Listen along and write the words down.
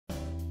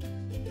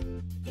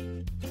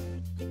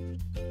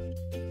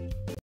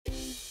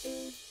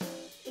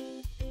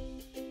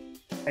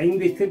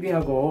A&B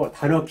TV하고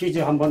단어 퀴즈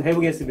한번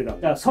해보겠습니다.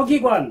 자,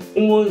 서기관,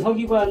 공무원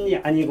서기관이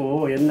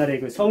아니고 옛날에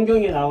그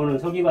성경에 나오는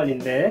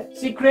서기관인데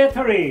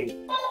Secretary.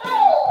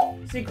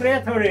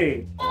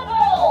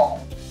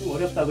 좀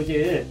어렵다,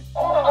 그지?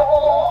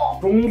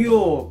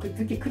 종교,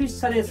 특히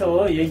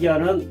크리스찬에서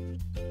얘기하는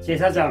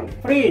제사장,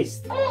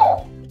 Priest.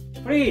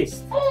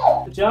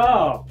 Good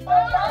job.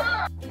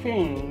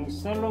 King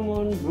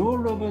Solomon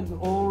ruled over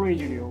all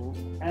Israel,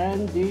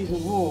 and this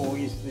war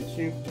is the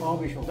chief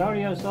official.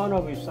 Darius, son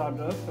of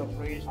Zadok, the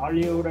priest,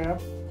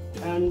 Eliorab,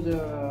 and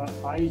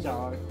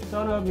Isaac,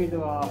 son of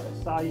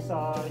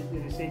Saisa,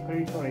 the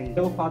secretary,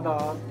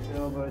 Jehoshaphat,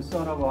 the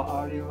son of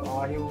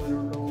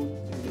Ahilud,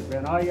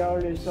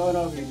 Benaiah, the son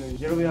of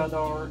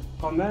Jeroboam,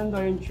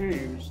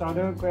 commander-in-chief,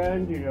 Zadok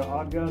and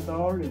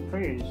Abiathar, the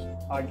priest,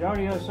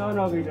 Azariah, son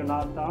of Nathan,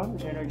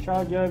 and in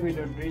charge of the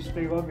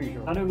district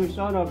official, Zadok,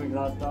 son of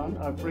Nathan,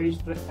 a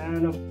priest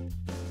and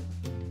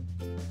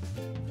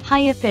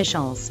high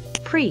officials,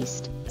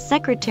 priest,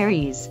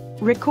 secretaries,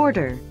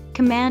 recorder,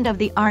 command of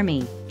the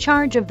army,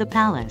 charge of the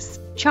palace,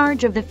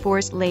 charge of the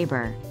forced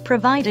labor,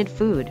 provided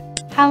food,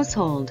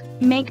 household,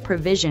 make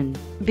provision,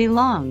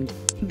 belonged,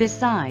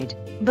 beside,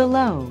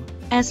 below,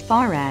 as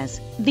far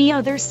as, the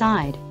other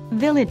side,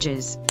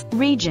 villages,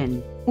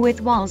 region,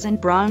 with walls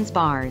and bronze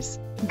bars,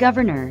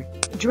 governor,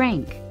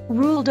 drank,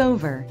 ruled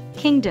over,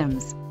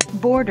 kingdoms,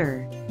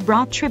 border,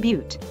 brought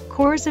tribute,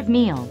 cores of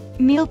meal,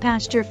 meal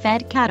pasture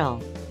fed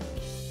cattle.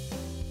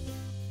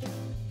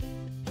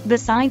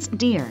 Besides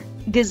deer,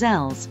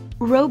 gazelles,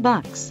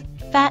 roebucks,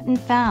 fattened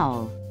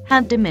fowl,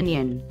 had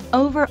dominion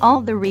over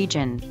all the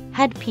region,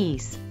 had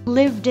peace,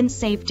 lived in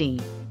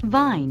safety.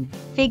 Vine,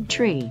 fig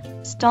tree,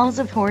 stalls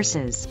of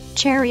horses,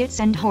 chariots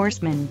and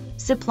horsemen,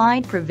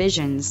 supplied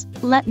provisions,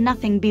 let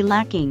nothing be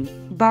lacking,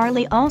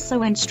 barley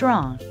also and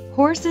straw,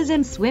 horses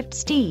and swift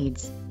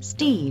steeds,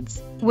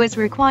 was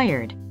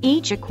required,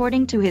 each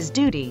according to his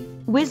duty,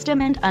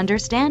 wisdom and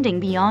understanding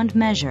beyond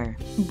measure,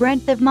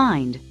 breadth of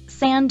mind,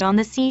 sand on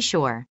the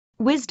seashore,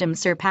 wisdom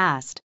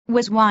surpassed,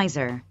 was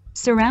wiser,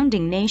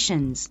 surrounding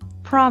nations,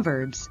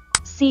 proverbs,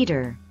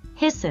 cedar,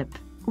 hyssop,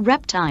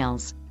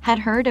 reptiles, had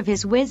heard of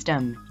his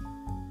wisdom.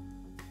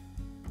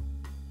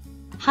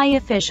 High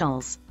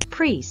officials,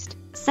 priest,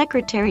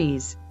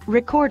 secretaries,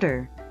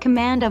 recorder,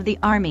 command of the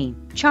army,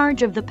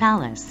 charge of the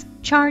palace,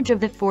 charge of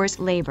the forced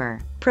labor,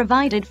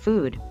 provided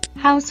food,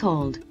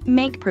 household,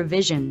 make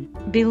provision,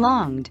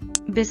 belonged,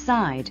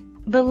 beside,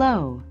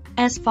 below,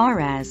 as far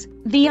as,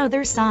 the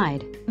other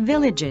side,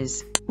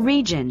 villages,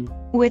 region,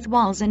 with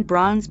walls and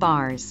bronze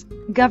bars,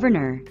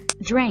 governor,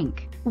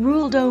 drank,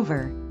 ruled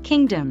over,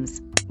 kingdoms,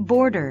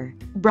 border,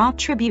 brought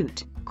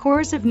tribute,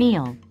 cores of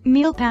meal,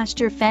 meal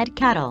pasture fed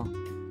cattle.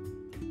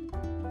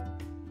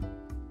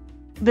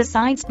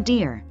 Besides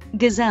deer,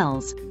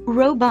 gazelles,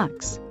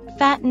 roebucks,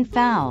 fattened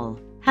fowl,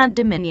 had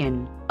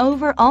dominion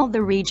over all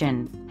the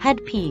region,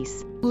 had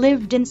peace,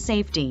 lived in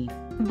safety.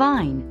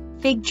 Vine,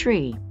 fig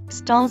tree,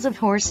 stalls of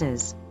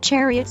horses,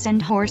 chariots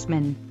and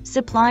horsemen,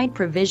 supplied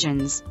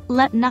provisions,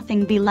 let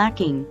nothing be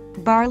lacking,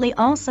 barley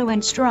also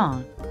and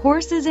straw,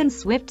 horses and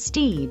swift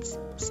steeds,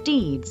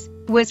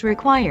 was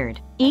required,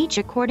 each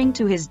according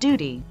to his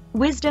duty,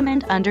 wisdom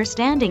and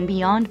understanding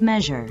beyond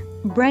measure,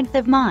 breadth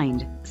of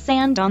mind,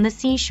 sand on the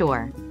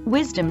seashore,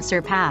 wisdom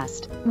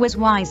surpassed, was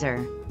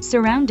wiser,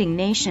 surrounding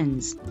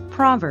nations,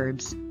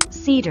 proverbs,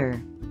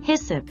 cedar,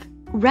 hyssop,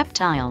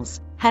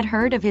 reptiles, had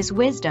heard of his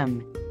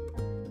wisdom.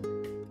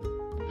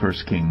 1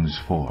 Kings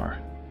 4.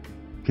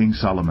 King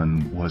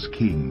Solomon was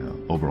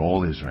king over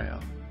all Israel,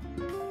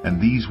 and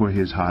these were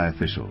his high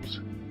officials.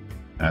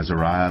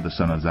 Azariah the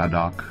son of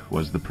Zadok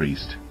was the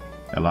priest.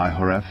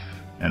 Elihoreph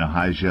and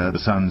Ahijah the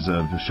sons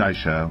of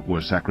Shisha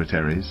were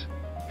secretaries.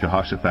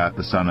 Jehoshaphat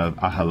the son of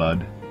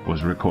Ahilud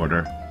was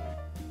recorder.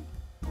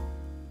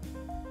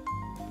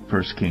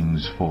 1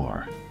 Kings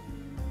 4.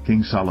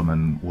 King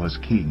Solomon was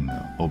king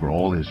over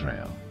all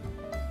Israel,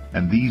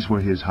 and these were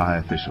his high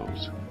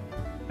officials.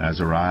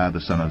 Azariah the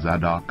son of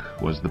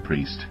Zadok was the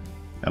priest.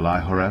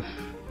 Elihoreph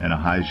and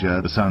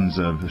Ahijah the sons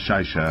of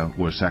Shisha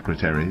were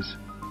secretaries.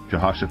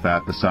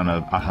 Jehoshaphat the son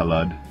of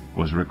Ahilud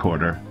was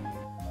recorder.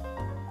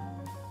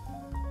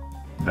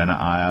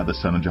 Benaiah the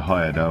son of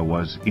Jehoiada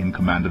was in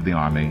command of the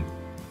army.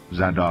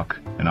 Zadok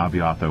and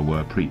Abiathar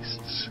were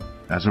priests.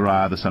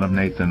 Azariah the son of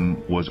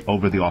Nathan was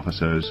over the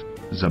officers.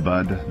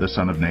 Zabud the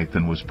son of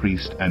Nathan was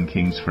priest and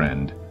king's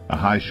friend.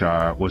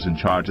 Ahishar was in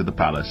charge of the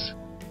palace,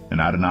 and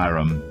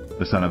Adoniram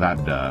the son of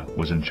Abda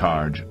was in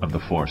charge of the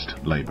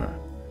forced labor.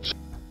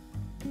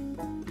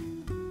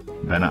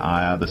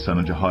 Benaiah the son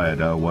of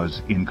Jehoiada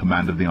was in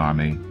command of the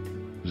army.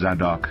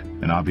 Zadok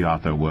and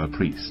Abiathar were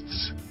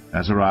priests.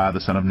 Azariah the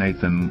son of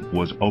Nathan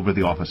was over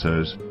the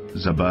officers.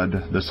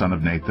 Zabud the son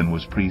of Nathan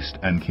was priest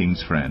and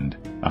king's friend.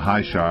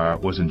 Ahishar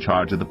was in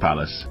charge of the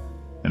palace,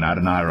 and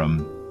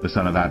Adoniram the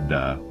son of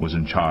Abda was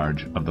in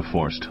charge of the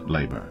forced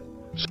labor.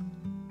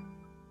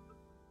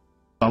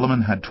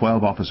 Solomon had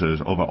 12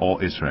 officers over all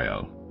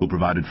Israel, who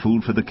provided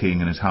food for the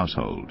king and his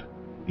household.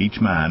 Each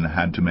man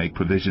had to make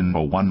provision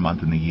for 1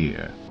 month in the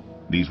year.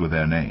 These were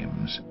their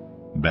names: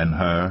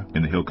 Ben-Hur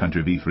in the hill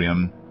country of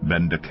Ephraim,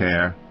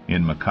 Ben-Deker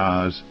in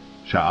Makaz,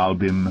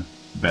 Sha'albim,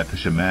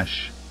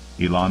 Beth-Shemesh,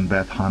 Elon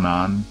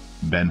Beth-Hanan,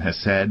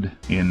 Ben-Hesed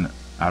in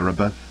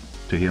Arabath,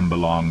 to him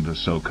belonged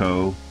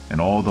Soko, and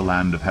all the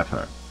land of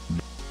Hepher.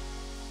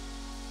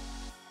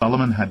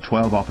 Solomon had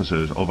 12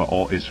 officers over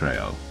all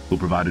Israel, who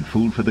provided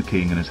food for the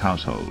king and his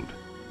household.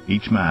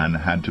 Each man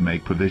had to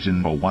make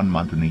provision for 1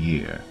 month in the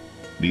year.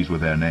 These were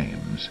their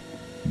names: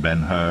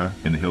 Ben-Hur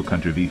in the hill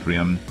country of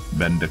Ephraim,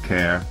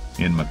 Ben-Deker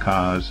in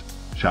Makaz,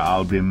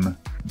 Sha'albim,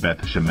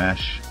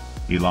 Beth-Shemesh,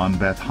 Elon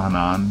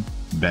Beth-Hanan,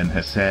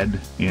 Ben-Hesed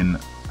in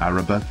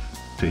Arabath,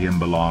 to him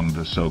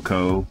belonged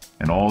Soko,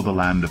 and all the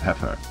land of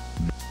Hepher.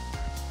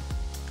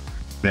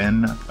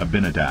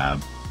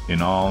 Ben-Abinadab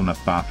in all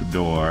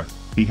Naphath-Dor,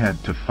 he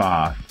had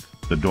Tephath,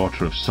 the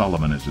daughter of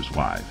Solomon, as his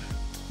wife.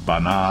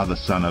 Banah, the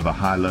son of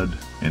Ahilud,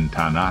 in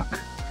Tanakh,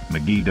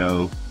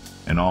 Megiddo,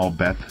 and all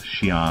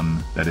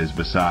Beth-Shean, that is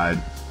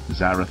beside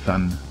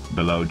Zarethan,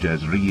 below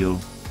Jezreel,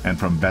 and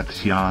from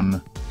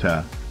Beth-Shean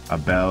to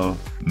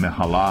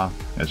Abel-Meholah,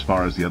 as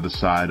far as the other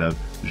side of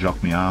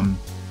Jokmeam.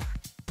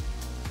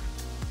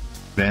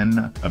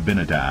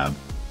 Ben-Abinadab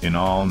in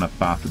all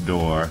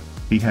Naphath-Dor,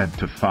 he had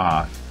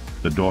Tephath,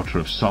 the daughter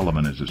of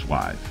Solomon, as his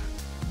wife.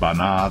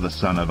 Banah, the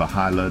son of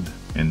Ahilud,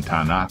 in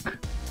Tanakh,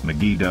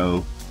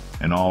 Megiddo,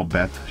 and all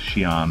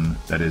Beth-Shean,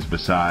 that is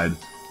beside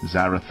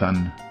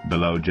Zarethan,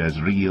 below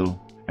Jezreel,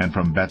 and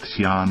from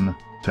Beth-Shean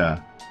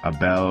to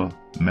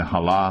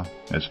Abel-Meholah,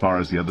 as far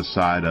as the other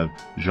side of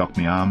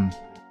Jokmeam.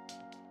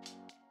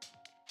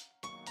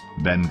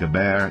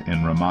 Ben-Geber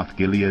in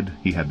Ramoth-Gilead,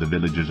 he had the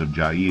villages of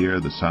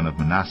Jair, the son of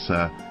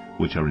Manasseh,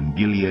 which are in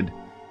Gilead,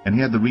 and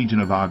he had the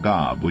region of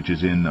Argob, which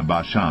is in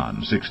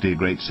Bashan, 60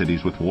 great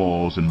cities with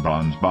walls and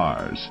bronze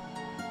bars.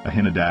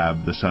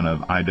 Ahinadab, the son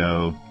of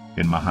Iddo,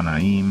 in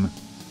Mahanaim,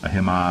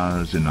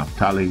 Ahimaaz in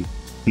Naphtali,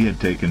 he had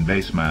taken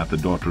Basemath, the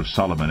daughter of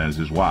Solomon, as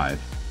his wife.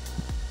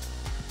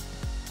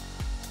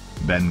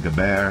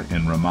 Ben-Geber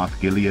in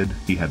Ramoth-Gilead,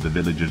 he had the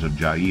villages of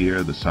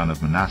Jair, the son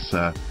of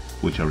Manasseh,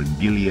 which are in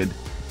Gilead,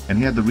 and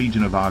he had the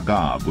region of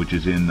Argob, which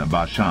is in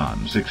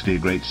Bashan, 60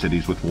 great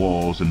cities with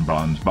walls and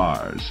bronze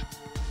bars.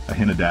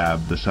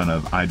 Ahinadab, the son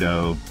of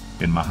Iddo,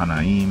 in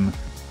Mahanaim,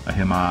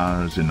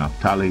 Ahimaaz in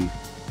Naphtali,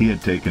 he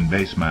had taken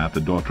Basemath,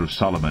 the daughter of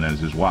Solomon, as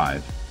his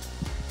wife.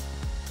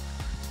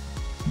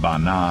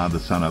 Baanah, the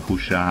son of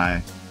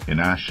Hushai, in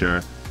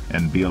Asher,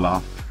 and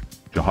Bealoth,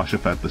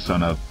 Jehoshaphat, the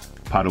son of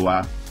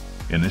Paruah,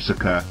 in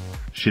Issachar,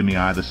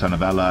 Shimei, the son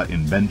of Elah,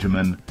 in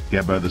Benjamin,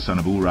 Geber, the son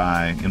of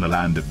Uri, in the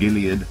land of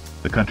Gilead,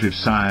 the country of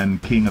Sihon,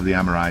 king of the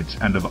Amorites,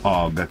 and of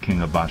Og,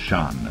 king of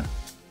Bashan.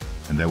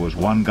 And there was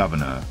one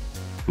governor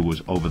who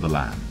was over the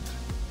land.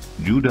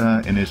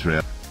 Judah and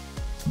Israel,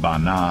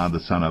 Baanah, the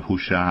son of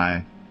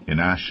Hushai, in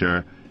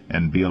Asher,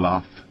 and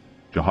Bealoth,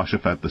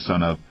 Jehoshaphat, the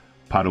son of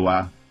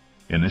Paruah,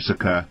 in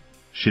Issachar,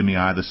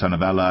 Shimei, the son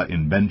of Elah,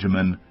 in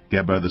Benjamin,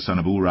 Geber, the son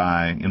of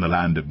Uri, in the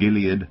land of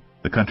Gilead,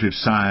 the country of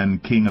Sihon,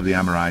 king of the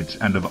Amorites,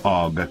 and of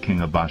Og,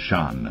 king of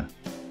Bashan.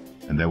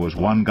 And there was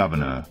one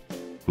governor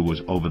who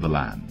was over the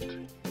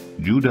land.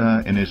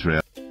 Judah and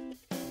Israel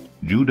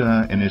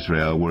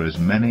were as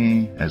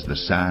many as the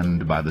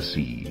sand by the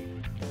sea.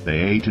 They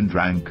ate and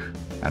drank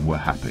and were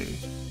happy.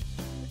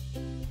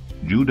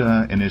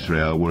 Judah and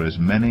Israel were as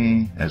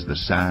many as the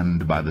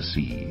sand by the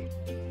sea.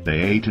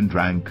 They ate and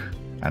drank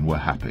and were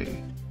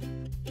happy.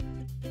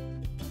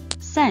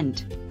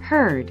 Sent,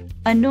 heard,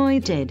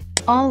 anointed,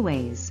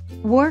 always,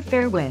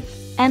 warfare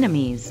with,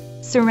 enemies,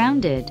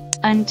 surrounded,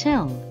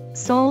 until,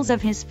 soles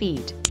of his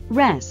feet,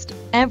 rest,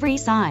 every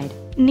side,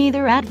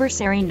 neither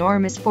adversary nor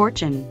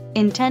misfortune,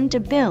 intend to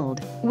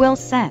build, will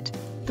set,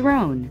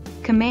 throne,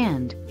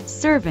 command,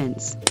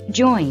 servants,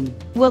 join,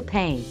 will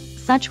pay,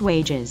 such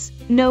wages,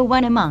 no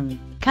one among,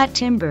 cut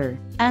timber,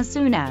 as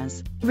soon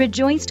as,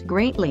 rejoiced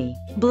greatly,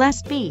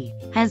 blessed be,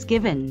 has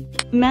given,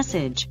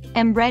 message,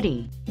 am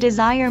ready,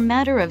 desire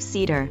matter of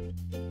cedar,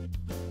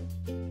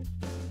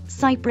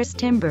 cypress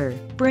timber,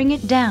 bring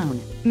it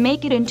down,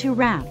 make it into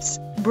wraps,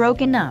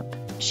 broken up,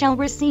 shall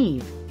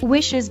receive,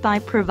 wishes by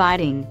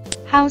providing,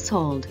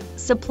 household,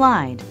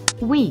 supplied,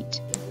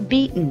 wheat,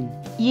 beaten,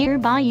 year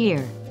by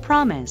year,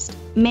 promised,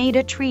 made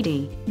a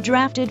treaty,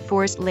 drafted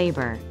forced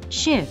labor,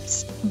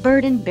 shifts,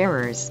 burden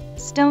bearers,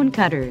 stone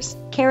cutters,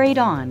 carried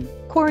on,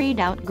 quarried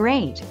out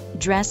great,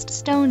 dressed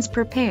stones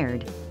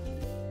prepared.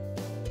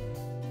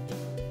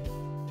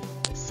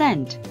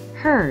 Sent,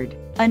 heard,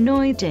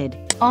 anointed,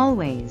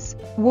 always,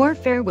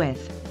 warfare with,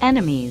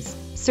 enemies,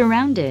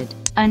 surrounded,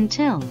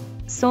 until,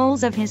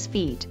 soles of his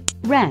feet,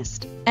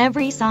 rest,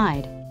 every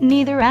side,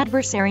 neither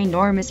adversary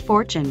nor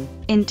misfortune,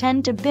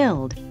 intend to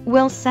build,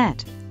 will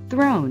set,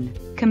 throne,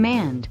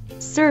 command,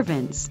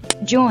 servants,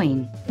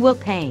 join, will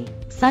pay,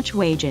 such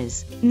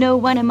wages, no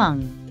one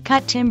among,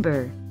 cut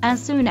timber,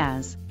 as soon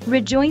as,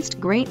 rejoiced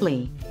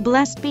greatly,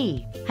 blessed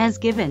be, has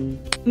given,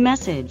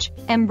 message,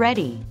 am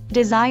ready,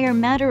 desire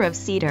matter of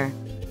cedar,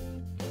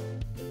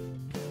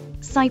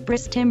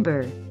 cypress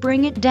timber,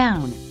 bring it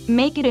down,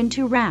 make it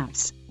into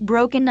wraps,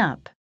 broken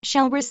up,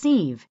 shall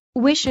receive,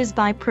 wishes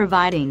by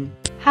providing,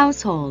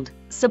 household,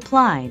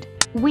 supplied,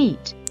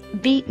 wheat,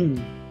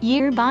 beaten,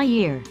 year by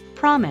year,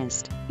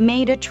 promised,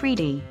 made a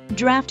treaty,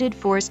 drafted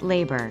forced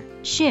labor,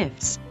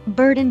 shifts,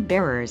 burden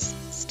bearers,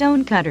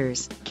 stone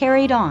cutters,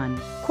 carried on,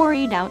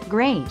 quarried out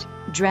great,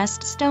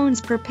 dressed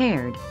stones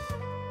prepared.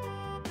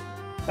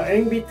 자,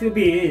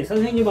 MBTV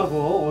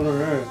선생님하고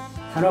오늘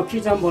단어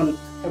퀴즈 한번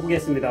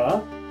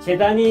해보겠습니다.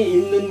 제단이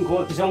있는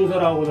곳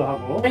지성소라고도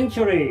하고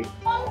sanctuary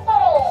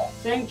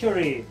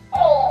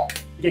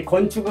이게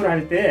건축을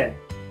할 때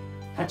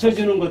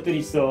받쳐주는 것들이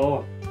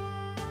있어.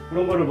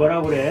 그런 거를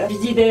뭐라고 그래?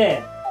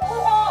 지지대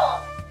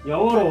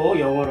영어로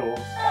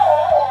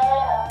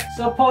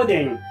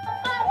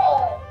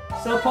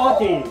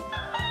supporting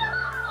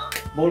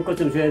먹을 것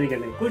좀 줘야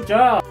되겠네. Good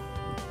job.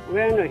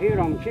 When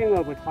Hiram king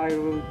of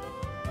Tyre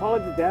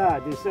heard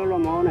that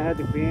Solomon had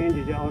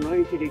been the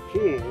anointed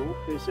king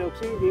to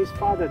succeed his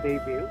father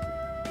David,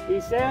 he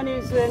sent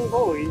his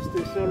envoys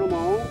to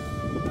Solomon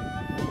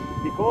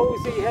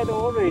because he had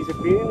always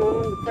been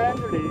on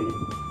friendly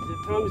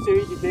terms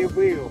with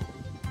David.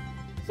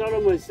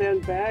 Solomon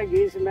sent back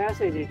his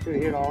message to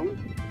Hiram.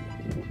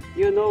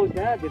 You know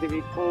that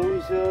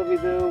because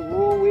of the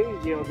war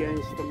waged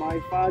against my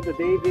father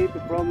David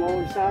from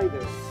all sides,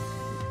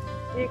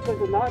 he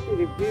could not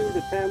rebuild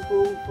the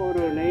temple for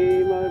the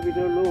name of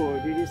the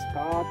Lord his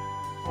God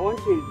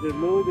until the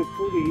Lord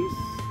put his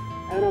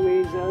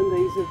enemies under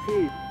his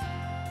feet.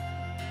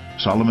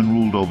 Solomon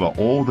ruled over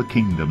all the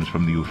kingdoms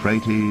from the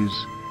Euphrates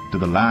to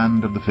the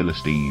land of the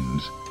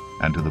Philistines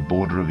and to the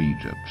border of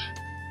Egypt.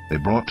 They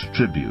brought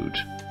tribute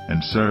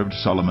and served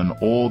Solomon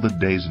all the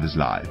days of his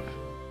life.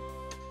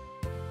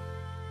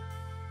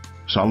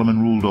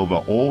 Solomon ruled over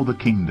all the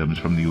kingdoms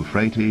from the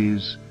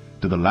Euphrates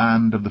to the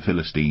land of the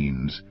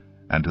Philistines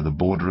and to the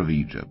border of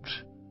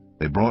Egypt.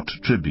 They brought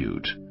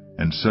tribute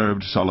and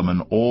served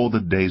Solomon all the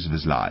days of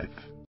his life.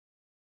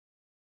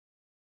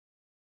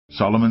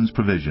 Solomon's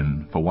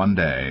provision for one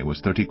day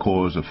was 30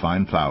 cores of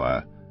fine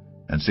flour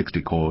and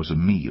 60 cores of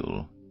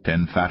meal,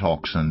 10 fat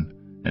oxen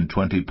and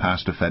 20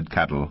 pasture-fed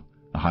cattle,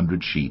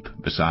 100 sheep,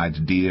 besides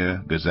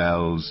deer,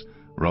 gazelles,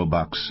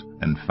 roebucks,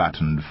 and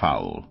fattened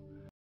fowl.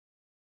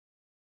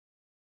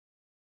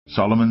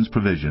 Solomon's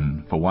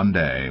provision for one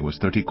day was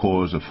 30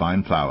 cores of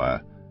fine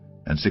flour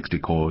and 60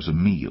 cores of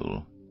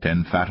meal,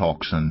 10 fat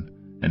oxen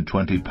and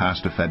 20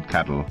 pasture-fed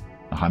cattle,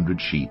 100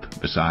 sheep,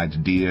 besides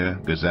deer,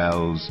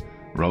 gazelles,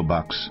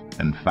 roebucks,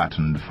 and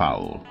fattened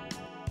fowl.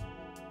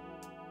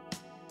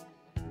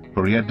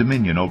 For he had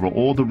dominion over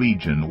all the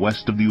region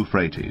west of the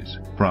Euphrates,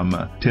 from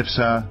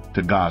Tifsa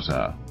to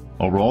Gaza,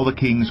 over all the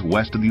kings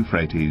west of the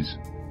Euphrates,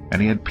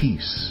 and he had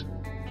peace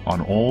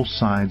on all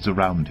sides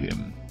around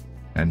him.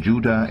 And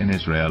Judah and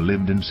Israel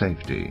lived in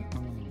safety,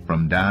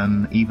 from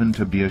Dan even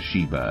to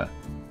Beersheba,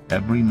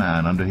 every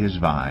man under his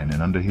vine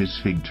and under his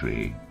fig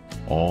tree,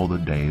 all the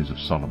days of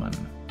Solomon.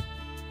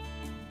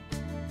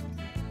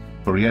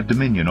 For he had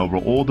dominion over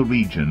all the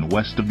region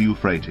west of the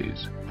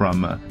Euphrates,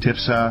 from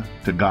Tifsa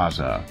to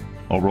Gaza,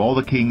 over all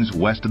the kings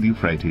west of the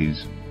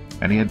Euphrates,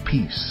 and he had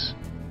peace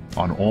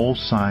on all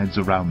sides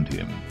around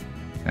him.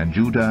 And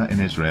Judah and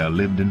Israel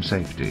lived in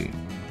safety,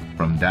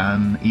 from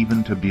Dan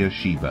even to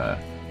Beersheba,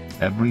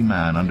 every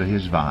man under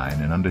his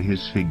vine and under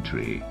his fig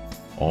tree,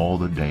 all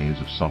the days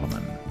of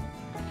Solomon.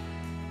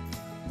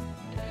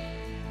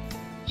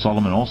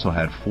 Solomon also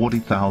had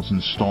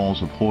 40,000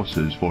 stalls of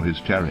horses for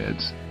his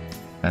chariots,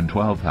 and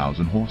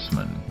 12,000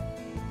 horsemen.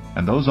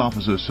 And those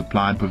officers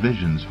supplied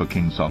provisions for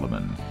King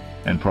Solomon,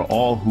 and for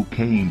all who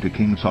came to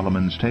King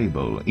Solomon's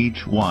table,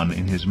 each one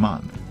in his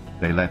month.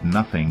 They let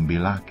nothing be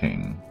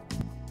lacking.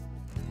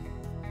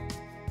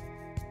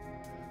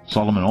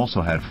 Solomon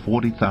also had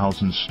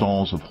 40,000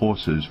 stalls of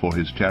horses for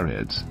his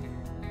chariots,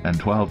 and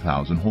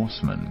 12,000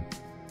 horsemen.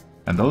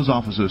 And those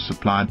officers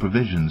supplied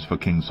provisions for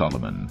King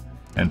Solomon,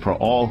 and for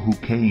all who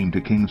came to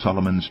King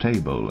Solomon's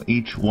table,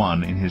 each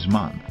one in his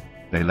month.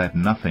 They let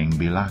nothing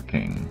be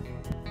lacking.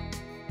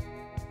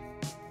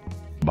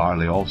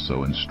 Barley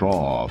also and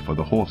straw for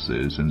the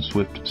horses and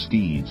swift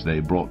steeds they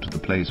brought to the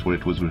place where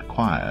it was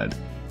required,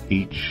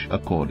 each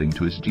according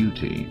to his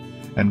duty.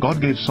 And God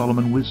gave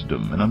Solomon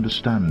wisdom and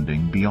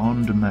understanding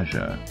beyond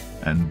measure,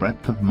 and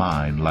breadth of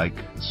mind like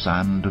the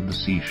sand of the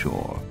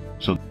seashore.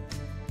 So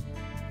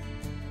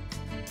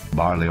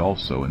barley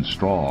also and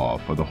straw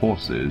for the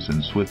horses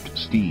and swift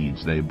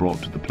steeds they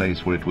brought to the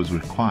place where it was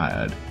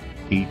required,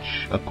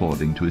 each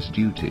according to his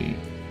duty.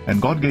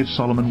 And God gave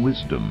Solomon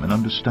wisdom and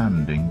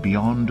understanding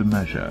beyond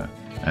measure,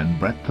 and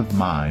breadth of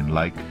mind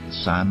like the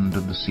sand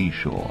of the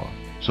seashore.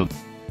 So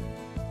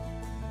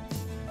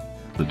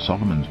that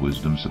Solomon's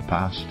wisdom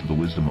surpassed the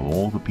wisdom of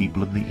all the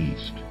people of the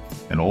East,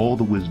 and all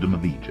the wisdom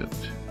of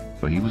Egypt.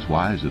 For he was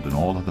wiser than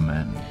all other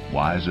men,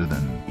 wiser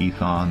than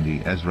Ethan the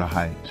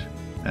Ezrahite,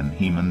 and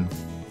Heman,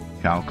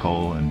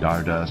 Calcol, and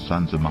Darda,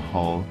 sons of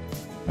Mahol,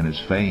 and his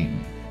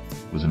fame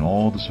was in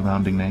all the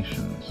surrounding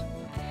nations.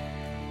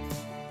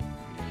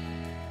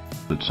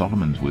 That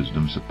Solomon's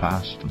wisdom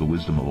surpassed the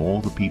wisdom of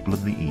all the people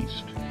of the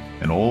East,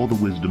 and all the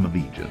wisdom of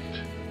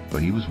Egypt. For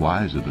he was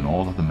wiser than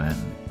all other men,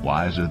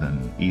 wiser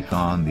than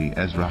Ethan the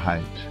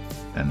Ezrahite,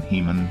 and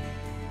Heman,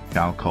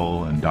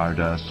 Calcol and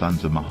Darda,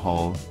 sons of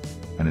Mahol,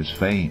 and his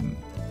fame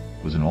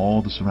was in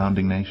all the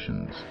surrounding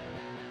nations.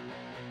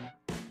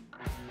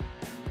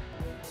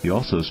 He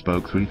also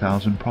spoke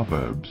 3,000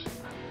 proverbs,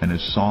 and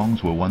his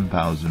songs were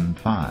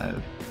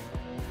 1,005.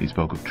 He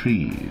spoke of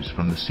trees,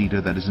 from the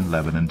cedar that is in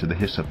Lebanon to the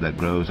hyssop that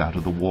grows out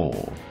of the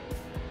wall.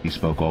 He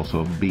spoke also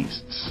of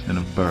beasts, and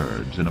of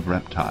birds, and of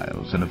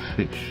reptiles, and of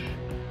fish.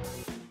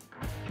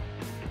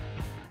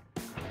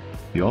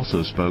 He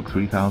also spoke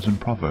 3,000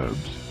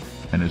 proverbs,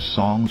 and his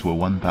songs were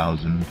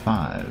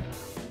 1,005.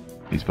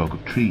 He spoke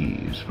of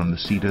trees, from the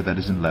cedar that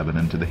is in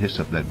Lebanon to the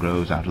hyssop that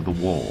grows out of the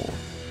wall.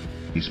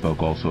 He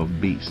spoke also of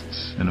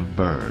beasts, and of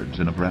birds,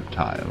 and of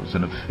reptiles,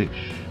 and of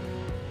fish.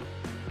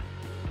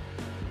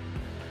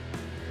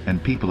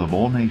 And people of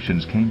all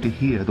nations came to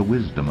hear the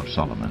wisdom of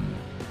Solomon,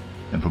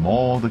 and from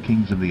all the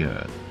kings of the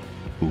earth,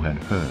 who had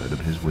heard of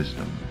his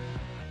wisdom.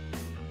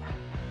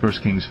 1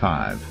 Kings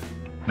 5.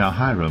 Now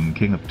Hiram,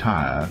 king of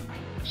Tyre,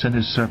 sent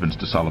his servants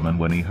to Solomon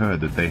when he heard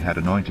that they had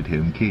anointed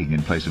him king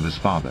in place of his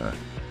father,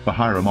 for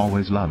Hiram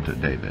always loved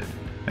David,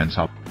 and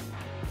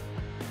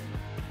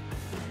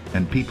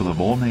people of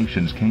all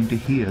nations came to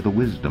hear the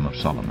wisdom of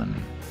Solomon,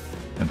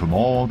 and from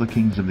all the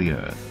kings of the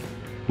earth,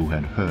 who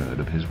had heard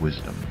of his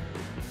wisdom.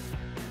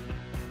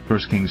 1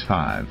 Kings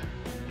 5.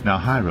 Now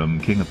Hiram,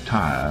 king of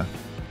Tyre,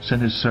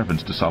 sent his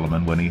servants to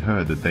Solomon when he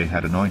heard that they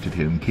had anointed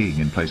him king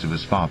in place of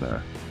his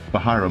father, for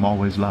Hiram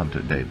always loved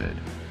David,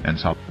 and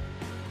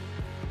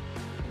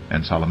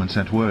Solomon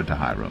sent word to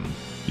Hiram,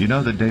 You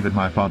know that David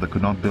my father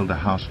could not build a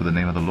house for the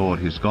name of the Lord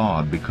his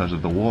God because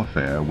of the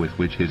warfare with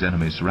which his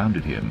enemies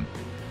surrounded him,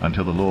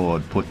 until the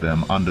Lord put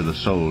them under the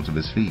soles of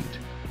his feet.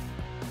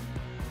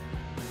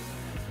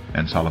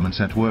 And Solomon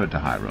sent word to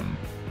Hiram,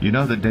 You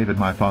know that David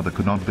my father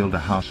could not build a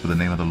house for the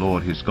name of the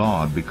Lord his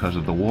God because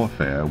of the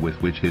warfare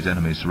with which his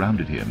enemies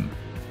surrounded him,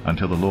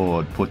 until the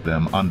Lord put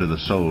them under the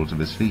soles of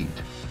his feet.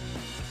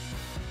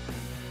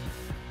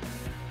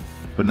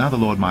 But now the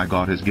Lord my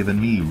God has given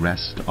me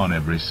rest on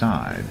every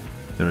side.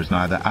 There is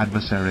neither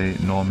adversary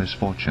nor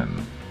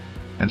misfortune.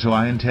 And so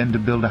I intend to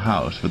build a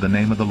house for the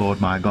name of the Lord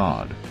my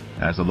God,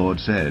 as the Lord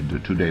said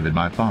to David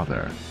my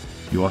father,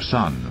 Your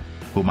son,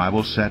 whom I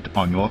will set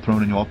on your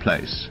throne in your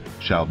place,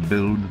 shall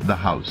build the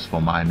house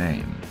for my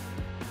name.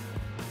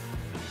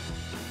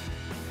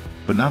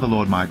 But now the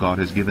Lord my God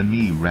has given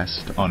me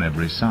rest on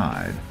every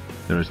side.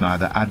 There is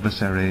neither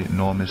adversary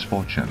nor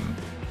misfortune.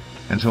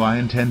 And so I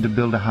intend to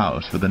build a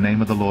house for the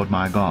name of the Lord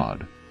my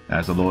God,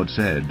 as the Lord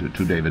said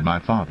to David my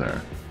father,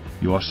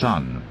 Your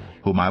son,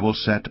 whom I will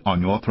set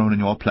on your throne in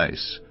your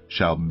place,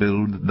 shall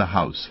build the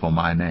house for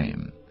my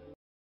name.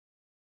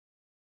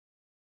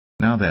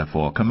 Now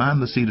therefore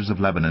command the cedars of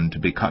Lebanon to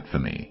be cut for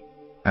me,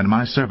 and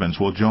my servants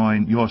will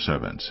join your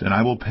servants, and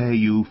I will pay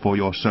you for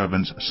your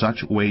servants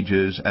such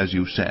wages as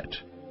you set.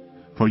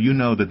 For you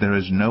know that there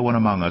is no one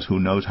among us who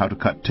knows how to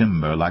cut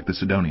timber like the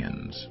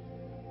Sidonians.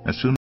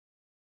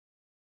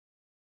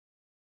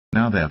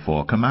 Now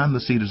therefore command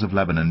the cedars of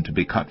Lebanon to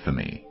be cut for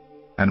me,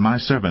 and my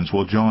servants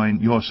will join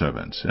your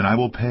servants, and I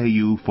will pay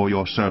you for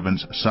your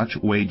servants such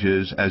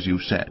wages as you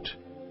set.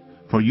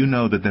 For you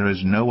know that there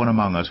is no one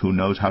among us who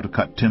knows how to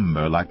cut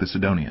timber like the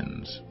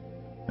Sidonians.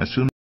 As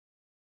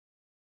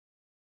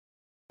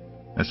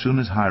soon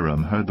as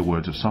Hiram heard the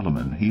words of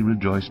Solomon, he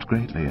rejoiced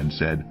greatly, and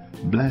said,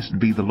 Blessed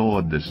be the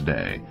Lord this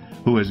day,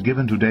 who has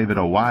given to David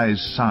a wise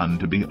son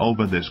to be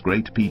over this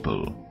great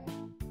people.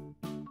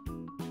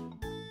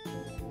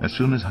 As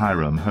soon as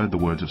Hiram heard the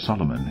words of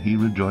Solomon, he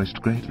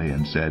rejoiced greatly,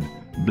 and said,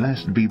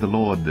 Blessed be the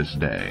Lord this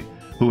day,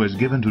 who has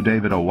given to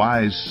David a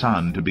wise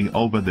son to be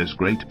over this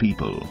great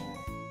people.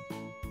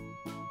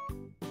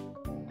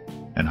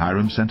 And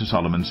Hiram sent to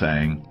Solomon,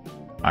 saying,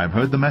 I have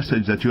heard the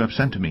message that you have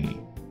sent to me.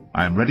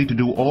 I am ready to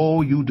do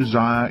all you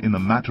desire in the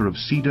matter of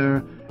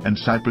cedar and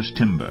cypress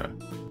timber.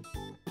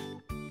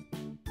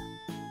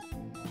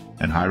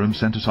 And Hiram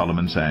sent to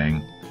Solomon,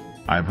 saying,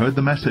 I have heard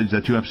the message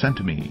that you have sent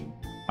to me.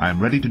 I am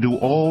ready to do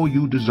all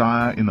you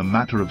desire in the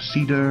matter of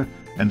cedar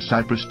and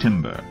cypress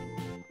timber.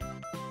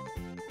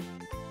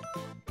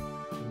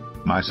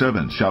 My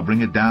servants shall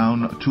bring it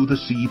down to the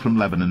sea from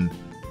Lebanon,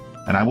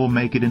 and I will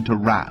make it into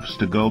rafts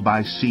to go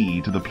by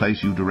sea to the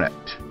place you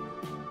direct.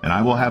 And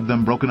I will have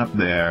them broken up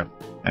there,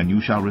 and you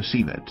shall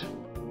receive it.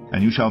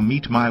 And you shall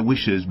meet my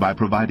wishes by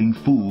providing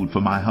food for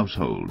my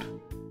household.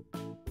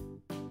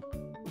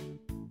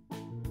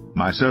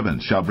 My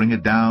servants shall bring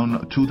it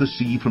down to the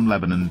sea from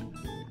Lebanon,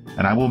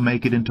 and I will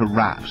make it into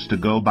rafts to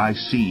go by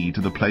sea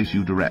to the place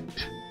you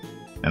direct.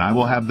 And I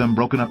will have them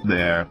broken up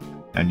there,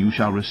 and you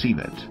shall receive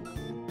it.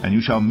 And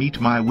you shall meet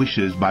my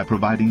wishes by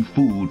providing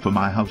food for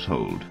my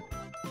household.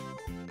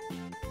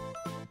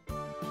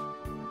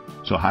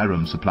 So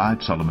Hiram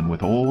supplied Solomon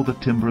with all the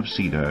timber of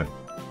cedar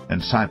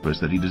and cypress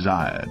that he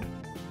desired,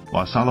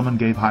 while Solomon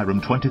gave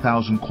Hiram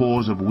 20,000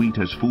 cores of wheat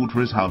as food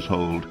for his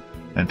household,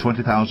 and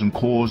 20,000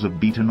 cores of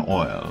beaten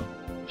oil.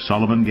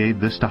 Solomon gave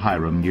this to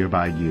Hiram year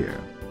by year.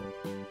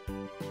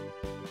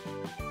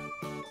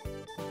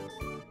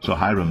 So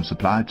Hiram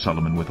supplied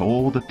Solomon with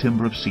all the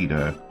timber of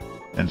cedar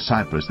and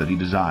cypress that he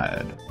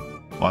desired,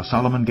 while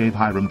Solomon gave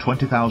Hiram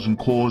 20,000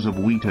 cores of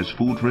wheat as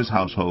food for his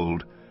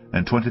household,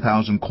 and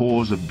 20,000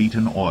 cores of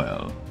beaten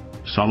oil.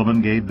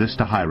 Solomon gave this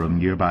to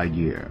Hiram year by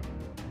year.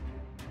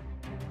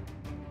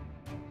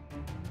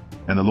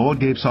 And the Lord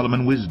gave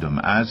Solomon wisdom,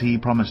 as he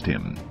promised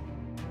him.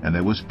 And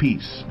there was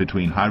peace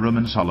between Hiram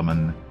and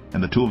Solomon,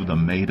 and the two of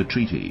them made a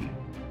treaty.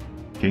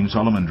 King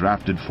Solomon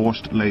drafted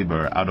forced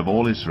labor out of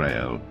all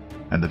Israel,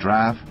 and the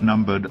draft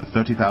numbered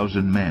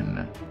 30,000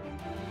 men.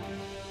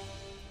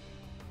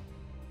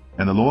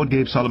 And the Lord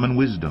gave Solomon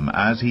wisdom,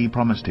 as he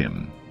promised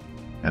him.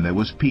 And there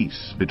was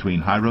peace between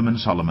Hiram and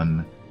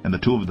Solomon, and the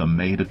two of them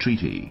made a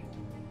treaty.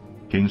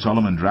 King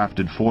Solomon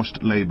drafted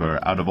forced labor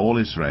out of all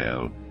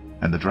Israel,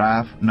 and the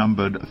draft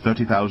numbered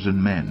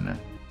 30,000 men.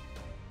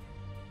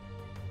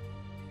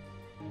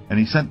 And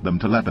he sent them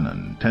to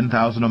Lebanon,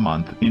 10,000 a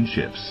month, in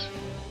shifts.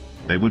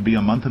 They would be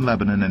a month in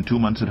Lebanon and 2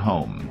 months at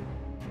home.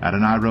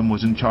 Adoniram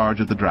was in charge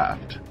of the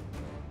draft.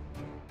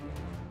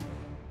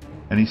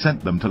 And he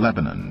sent them to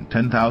Lebanon,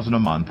 10,000 a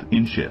month,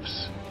 in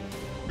shifts.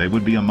 They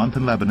would be a month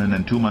in Lebanon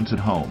and 2 months at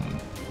home.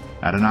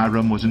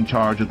 Adoniram was in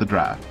charge of the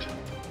draft.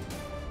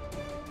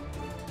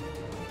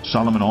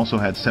 Solomon also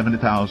had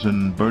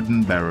 70,000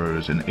 burden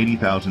bearers and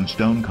 80,000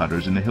 stone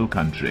cutters in the hill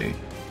country,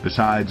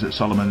 besides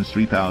Solomon's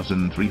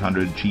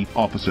 3,300 chief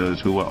officers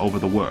who were over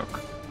the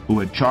work, who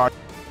had charged.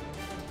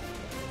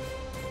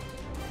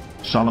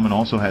 Solomon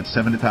also had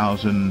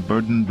 70,000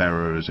 burden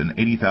bearers and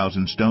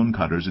 80,000 stone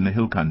cutters in the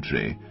hill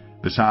country,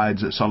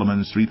 besides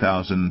Solomon's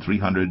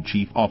 3,300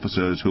 chief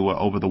officers who were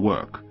over the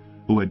work,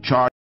 who had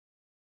charge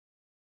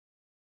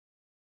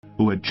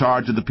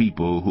of the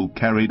people who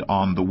carried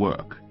on the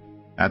work.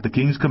 At the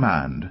king's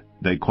command,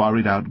 they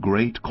quarried out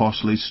great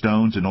costly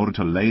stones in order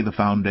to lay the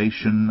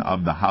foundation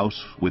of the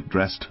house with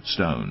dressed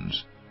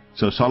stones.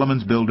 So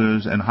Solomon's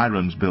builders and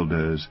Hiram's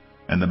builders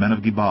and the men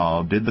of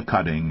Gebal did the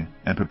cutting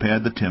and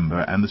prepared the timber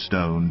and the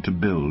stone to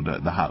build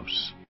the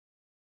house.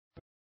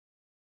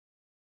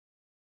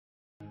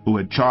 Who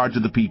had charge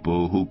of the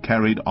people who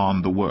carried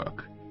on the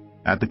work.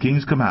 At the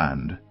king's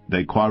command,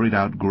 they quarried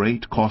out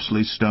great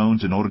costly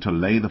stones in order to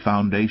lay the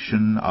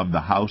foundation of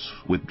the house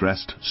with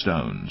dressed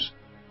stones.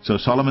 So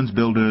Solomon's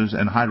builders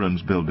and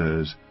Hiram's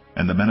builders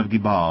and the men of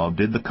Gebal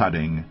did the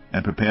cutting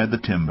and prepared the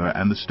timber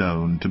and the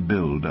stone to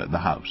build the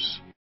house.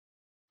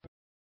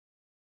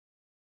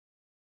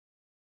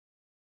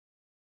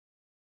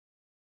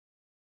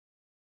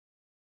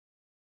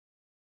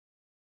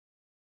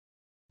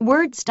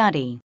 Word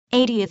study.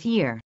 80th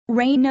year.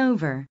 Reign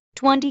over.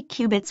 20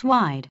 cubits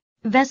wide.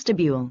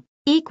 Vestibule.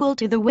 Equal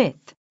to the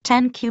width.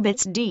 10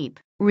 cubits deep.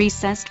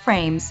 Recessed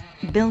frames.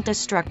 Built a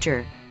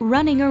structure.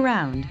 Running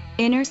around.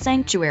 Inner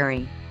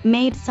sanctuary.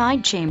 Made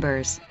side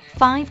chambers.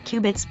 5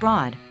 cubits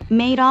broad.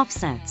 Made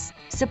offsets.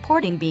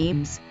 Supporting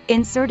beams.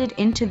 Inserted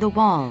into the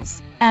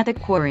walls. At the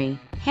quarry.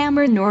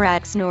 Hammer nor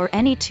axe nor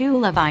any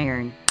tool of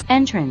iron.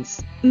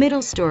 Entrance.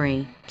 Middle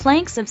story.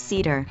 Planks of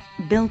cedar.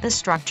 Built the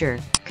structure.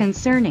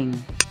 Concerning.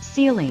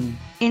 Ceiling.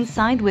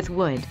 Inside with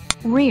wood.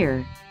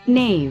 Rear.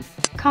 Nave.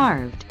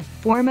 Carved.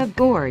 Form of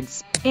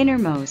gourds.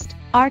 Innermost.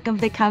 Ark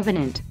of the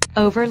Covenant.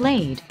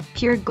 Overlaid.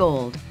 Pure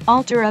gold.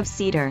 Altar of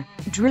cedar.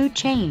 Drew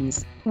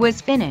chains.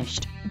 Was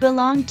finished.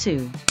 Belonged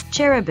to.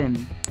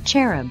 Cherubim.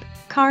 Cherub.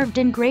 Carved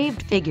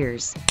engraved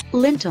figures.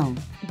 Lintel.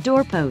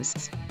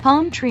 Doorposts.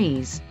 Palm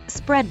trees.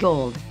 Spread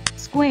gold.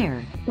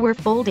 Square. Were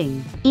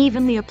folding.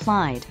 Evenly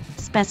applied.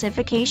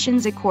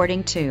 Specifications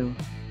according to.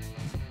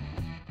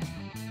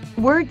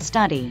 Word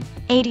study.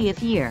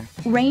 80th year.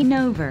 Reign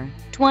over.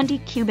 20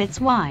 cubits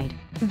wide.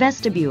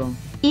 Vestibule.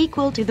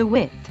 Equal to the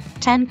width.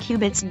 10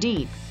 cubits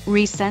deep.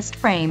 Recessed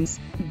frames.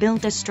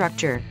 Built a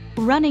structure.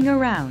 Running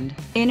around.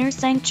 Inner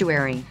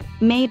sanctuary.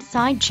 Made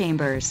side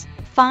chambers.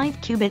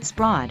 5 cubits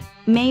broad.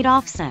 Made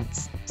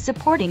offsets.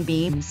 Supporting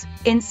beams.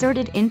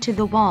 Inserted into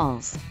the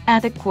walls.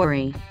 At the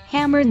quarry.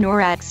 Hammer nor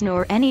axe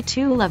nor any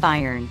tool of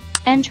iron.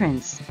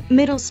 Entrance.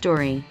 Middle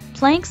story.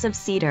 Planks of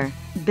cedar.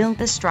 Built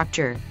the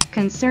structure.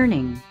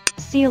 Concerning.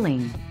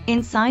 Ceiling.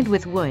 Inside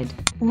with wood.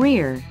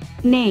 Rear.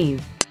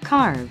 Nave.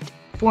 Carved.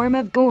 Form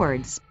of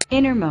gourds.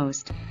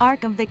 Innermost.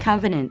 Ark of the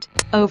Covenant.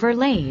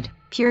 Overlaid.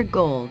 Pure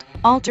gold.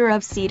 Altar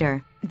of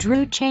cedar.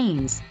 Drew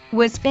chains.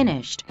 Was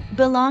finished.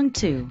 Belonged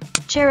to.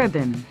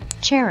 Cherubim.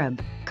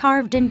 Cherub.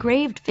 Carved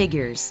engraved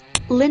figures.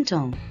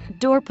 Lintel.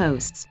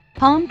 Doorposts.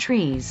 Palm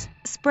trees.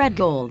 Spread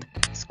gold.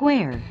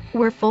 Square.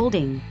 Were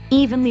folding.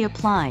 Evenly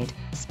applied.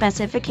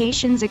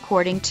 Specifications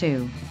according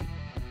to.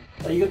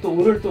 이것도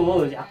오늘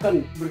또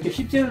약간 그렇게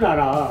쉽지는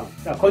않아.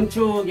 자,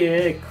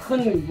 건축에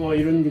큰 뭐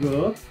이런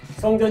거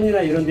성전이나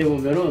이런 데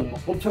보면은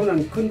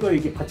엄청난 큰 거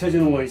이렇게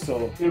받쳐주는 거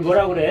있어. 이걸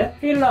뭐라 그래?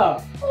 필라.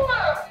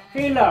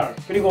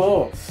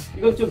 그리고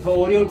이건 좀 더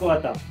어려울 것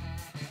같다.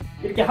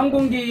 이렇게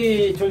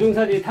항공기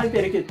조종사들이 탈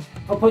때 이렇게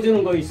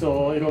덮어주는 거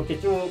있어. 이렇게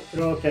쭉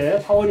이렇게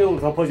타원형으로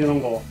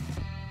덮어주는 거.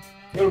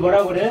 이걸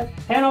뭐라 그래?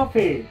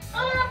 캐노피.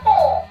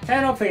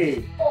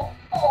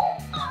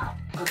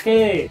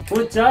 Okay,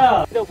 good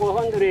job. The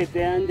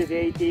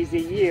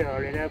 480th year,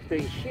 and after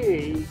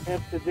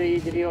the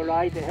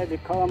Israelites had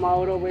come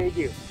out of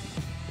Egypt,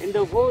 In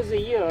the 4th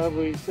year of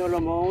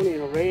Solomon in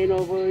the reign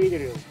of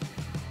Israel,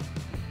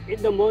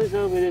 in the month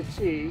of the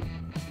 6th,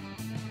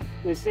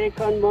 the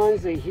 2nd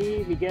month,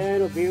 he began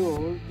to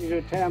build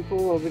the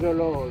temple of the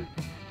Lord.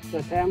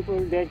 The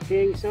temple that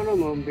King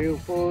Solomon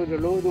built for the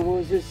Lord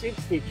was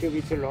 60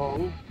 cubits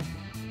long,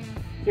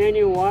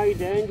 20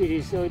 wide,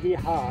 and 30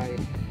 high.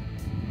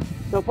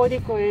 The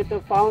portico at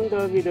the front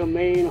of the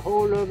main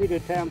hall of the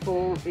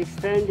temple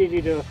extended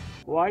the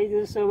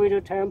width of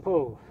the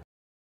temple.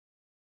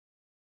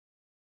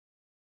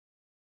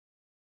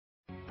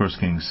 1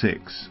 Kings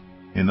 6.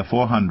 In the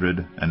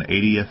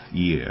 480th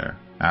year,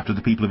 after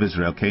the people of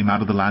Israel came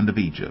out of the land of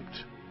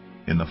Egypt,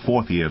 in the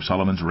 4th year of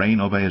Solomon's reign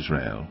over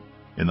Israel,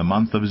 in the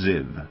month of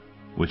Ziv,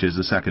 which is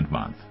the 2nd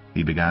month,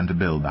 he began to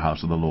build the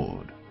house of the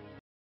Lord.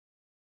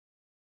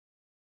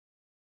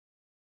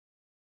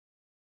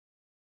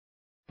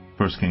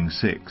 1 Kings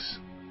 6.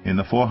 In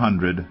the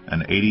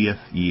 480th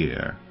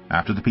year,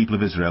 after the people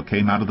of Israel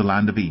came out of the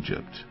land of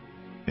Egypt,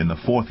 in the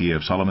 4th year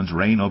of Solomon's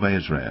reign over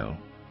Israel,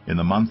 in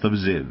the month of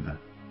Ziv,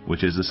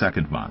 which is the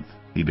 2nd month,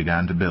 he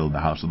began to build the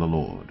house of the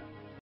Lord.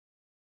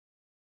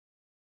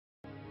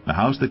 The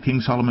house that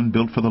King Solomon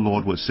built for the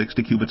Lord was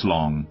 60 cubits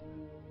long,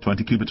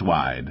 20 cubits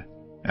wide,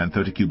 and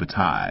 30 cubits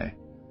high.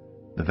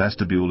 The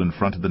vestibule in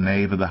front of the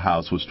nave of the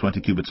house was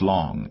 20 cubits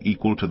long,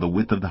 equal to the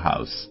width of the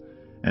house,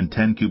 and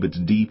 10 cubits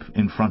deep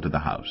in front of the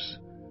house.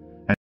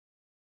 And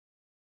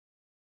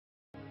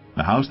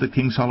the house that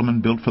King Solomon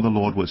built for the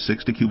Lord was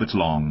 60 cubits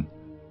long,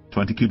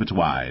 20 cubits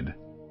wide,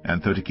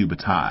 and 30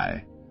 cubits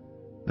high.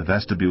 The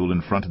vestibule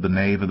in front of the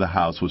nave of the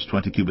house was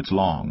 20 cubits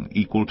long,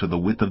 equal to the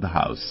width of the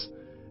house,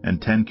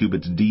 and 10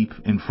 cubits deep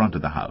in front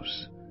of the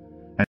house.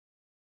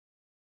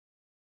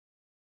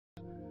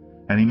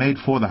 And he made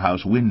for the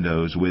house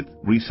windows with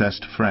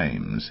recessed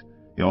frames.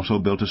 He also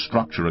built a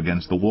structure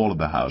against the wall of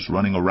the house,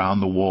 running around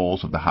the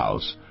walls of the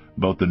house,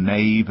 both the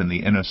nave and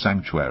the inner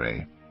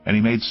sanctuary. And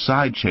he made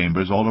side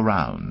chambers all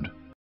around.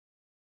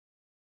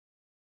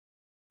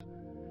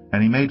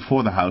 And he made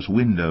for the house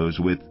windows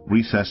with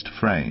recessed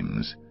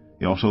frames.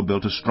 He also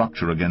built a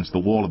structure against the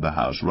wall of the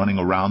house, running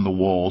around the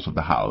walls of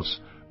the house,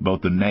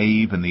 both the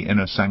nave and the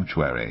inner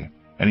sanctuary.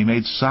 And he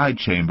made side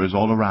chambers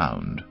all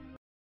around.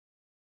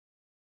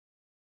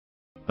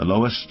 The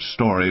lowest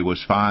story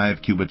was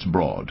 5 cubits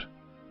broad.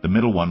 The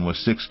middle one was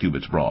 6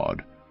 cubits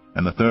broad,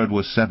 and the third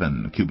was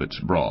 7 cubits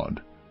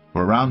broad.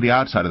 For around the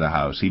outside of the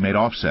house he made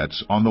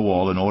offsets on the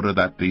wall in order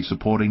that the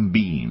supporting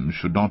beams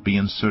should not be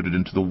inserted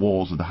into the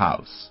walls of the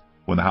house.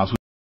 When the house was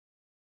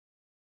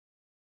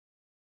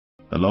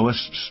The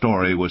lowest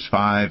story was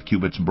 5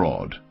 cubits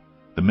broad.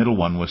 The middle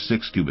one was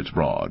 6 cubits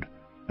broad,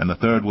 and the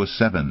third was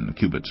 7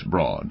 cubits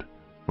broad.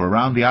 For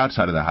around the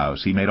outside of the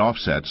house he made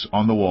offsets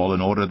on the wall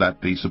in order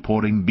that the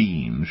supporting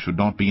beams should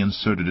not be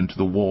inserted into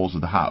the walls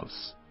of the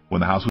house. When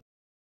the house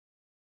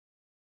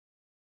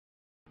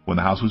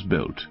was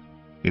built,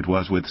 it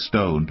was with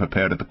stone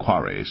prepared at the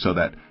quarry, so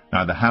that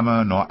neither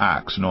hammer nor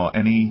axe nor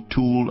any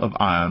tool of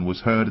iron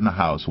was heard in the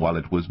house while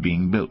it was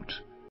being built.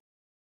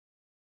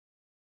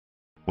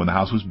 When the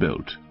house was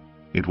built,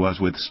 it was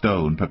with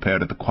stone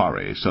prepared at the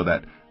quarry, so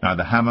that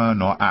neither hammer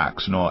nor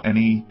axe nor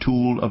any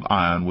tool of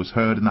iron was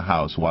heard in the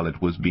house while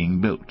it was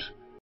being built.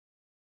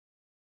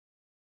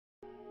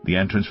 The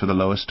entrance for the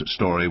lowest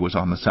story was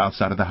on the south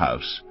side of the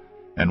house,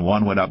 and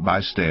one went up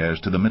by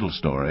stairs to the middle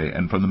story,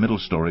 and from the middle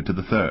story to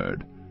the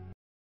third.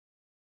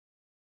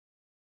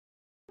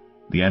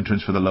 The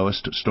entrance for the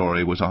lowest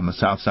story was on the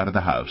south side of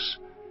the house,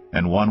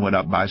 and one went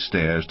up by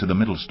stairs to the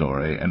middle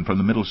story, and from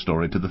the middle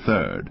story to the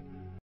third.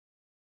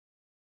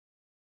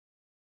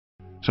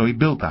 So he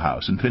built the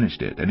house and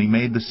finished it, and he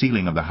made the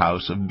ceiling of the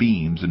house of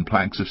beams and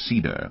planks of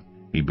cedar.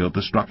 He built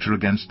the structure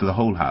against the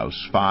whole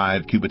house,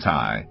 5 cubits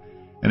high,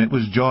 and it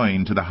was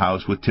joined to the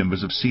house with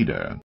timbers of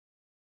cedar.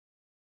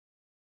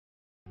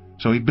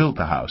 So he built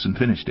the house and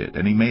finished it,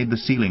 and he made the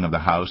ceiling of the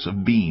house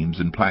of beams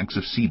and planks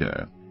of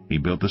cedar. He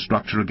built the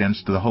structure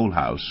against the whole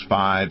house,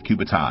 5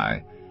 cubits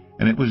high,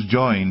 and it was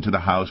joined to the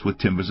house with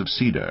timbers of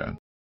cedar.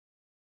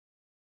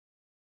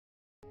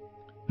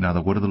 Now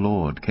the word of the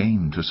Lord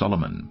came to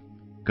Solomon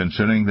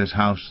concerning this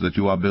house that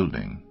you are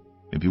building.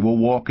 If you will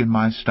walk in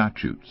my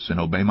statutes,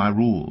 and obey my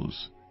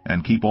rules,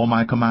 and keep all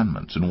my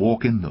commandments, and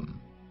walk in them,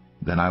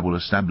 then I will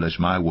establish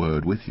my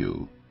word with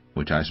you,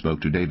 which I spoke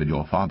to David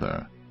your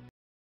father.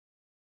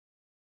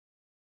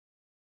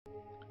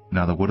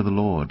 Now the word of the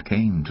Lord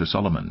came to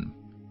Solomon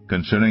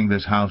concerning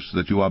this house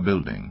that you are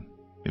building.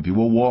 If you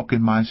will walk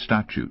in my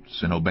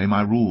statutes, and obey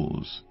my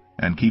rules,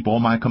 and keep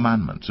all my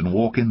commandments, and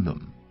walk in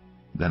them,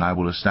 then I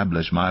will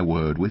establish my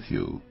word with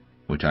you,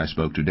 which I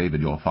spoke to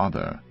David your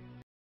father.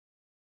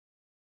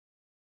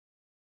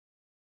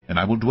 And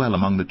I will dwell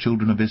among the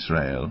children of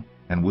Israel,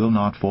 and will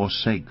not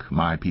forsake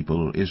my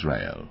people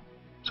Israel.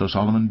 So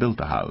Solomon built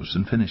the house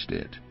and finished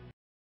it.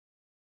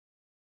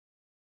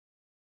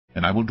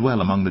 And I will dwell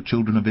among the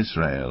children of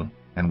Israel,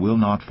 and will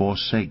not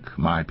forsake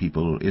my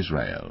people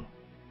Israel.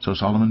 So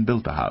Solomon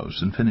built the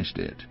house and finished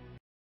it.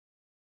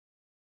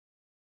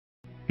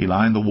 He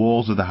lined the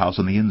walls of the house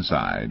on the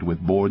inside with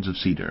boards of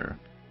cedar.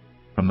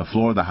 From the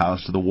floor of the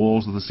house to the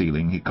walls of the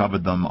ceiling he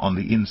covered them on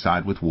the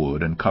inside with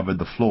wood, and covered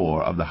the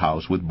floor of the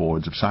house with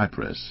boards of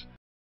cypress.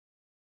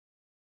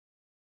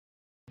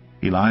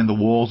 He lined the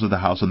walls of the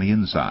house on the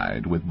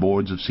inside with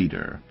boards of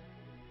cedar.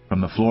 From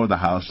the floor of the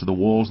house to the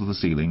walls of the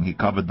ceiling he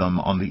covered them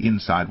on the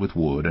inside with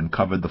wood, and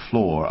covered the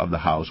floor of the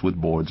house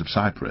with boards of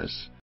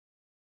cypress.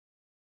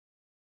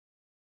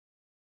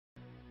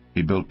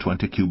 He built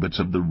 20 cubits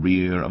of the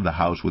rear of the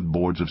house with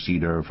boards of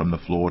cedar from the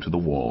floor to the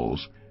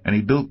walls, and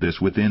he built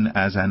this within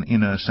as an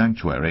inner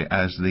sanctuary,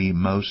 as the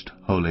most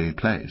holy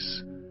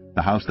place.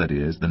 The house, that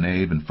is, the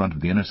nave in front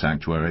of the inner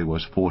sanctuary,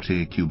 was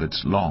 40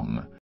 cubits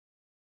long.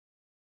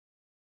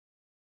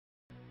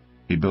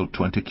 He built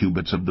 20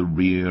 cubits of the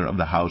rear of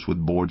the house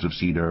with boards of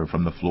cedar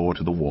from the floor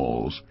to the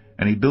walls,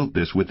 and he built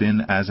this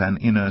within as an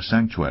inner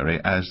sanctuary,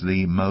 as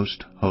the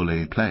most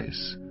holy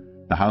place.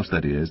 The house,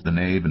 that is, the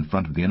nave in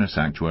front of the inner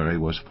sanctuary,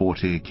 was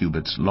 40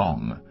 cubits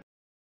long.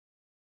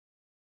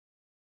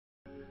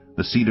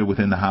 The cedar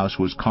within the house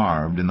was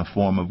carved in the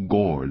form of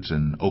gourds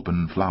and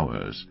open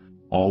flowers.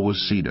 All was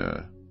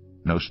cedar.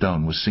 No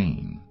stone was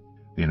seen.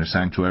 The inner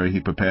sanctuary he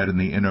prepared in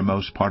the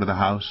innermost part of the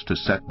house, to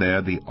set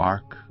there the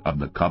ark of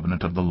the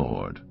covenant of the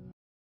Lord.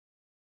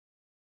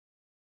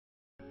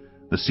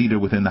 The cedar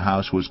within the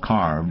house was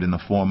carved in the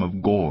form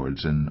of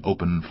gourds and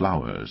open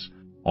flowers.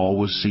 All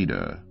was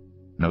cedar.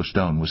 No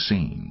stone was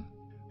seen.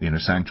 The inner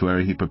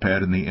sanctuary he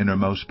prepared in the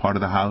innermost part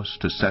of the house,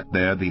 to set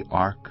there the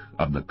ark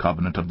of the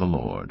covenant of the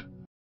Lord.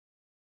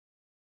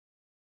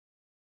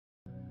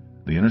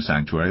 The inner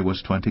sanctuary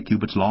was 20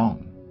 cubits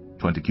long,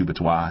 20 cubits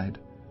wide,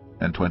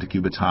 and 20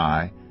 cubits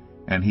high,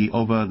 and he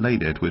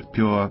overlaid it with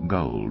pure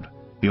gold.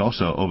 He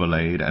also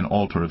overlaid an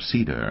altar of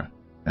cedar,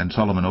 and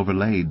Solomon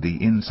overlaid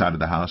the inside of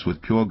the house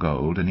with pure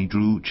gold, and he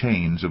drew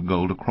chains of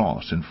gold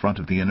across in front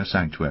of the inner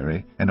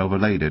sanctuary, and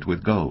overlaid it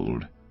with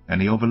gold.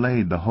 And he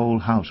overlaid the whole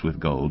house with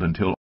gold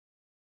until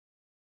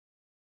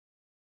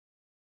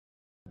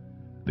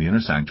the inner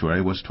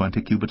sanctuary was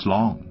 20 cubits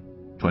long,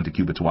 20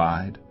 cubits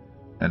wide,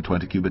 and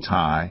 20 cubits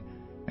high,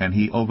 and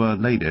he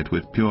overlaid it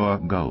with pure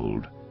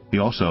gold. He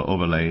also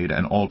overlaid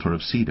an altar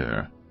of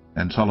cedar,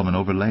 and Solomon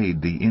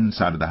overlaid the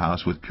inside of the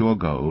house with pure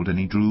gold, and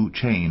he drew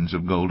chains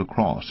of gold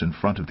across in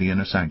front of the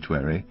inner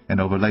sanctuary,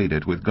 and overlaid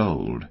it with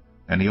gold.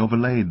 And he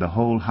overlaid the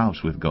whole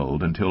house with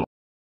gold until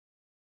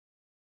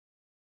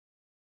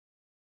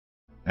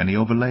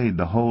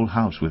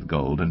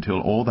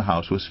all the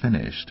house was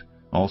finished.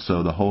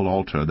 Also the whole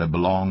altar that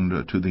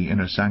belonged to the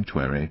inner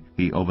sanctuary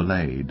he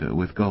overlaid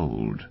with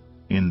gold.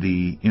 In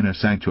the inner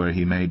sanctuary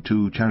he made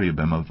 2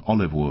 cherubim of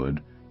olive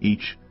wood,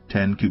 each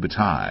 10 cubits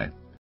high.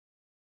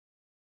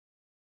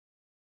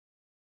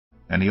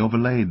 And he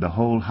overlaid the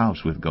whole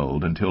house with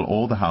gold until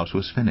all the house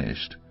was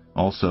finished.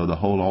 Also the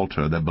whole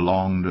altar that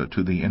belonged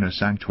to the inner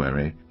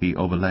sanctuary he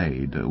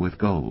overlaid with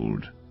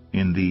gold.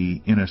 In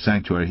the inner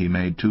sanctuary he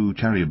made 2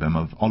 cherubim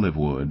of olive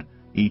wood,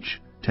 each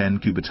 10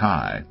 cubits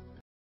high.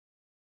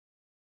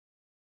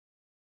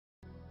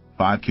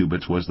 5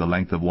 cubits was the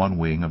length of one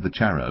wing of the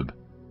cherub,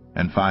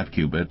 and 5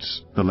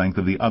 cubits the length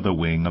of the other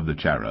wing of the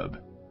cherub.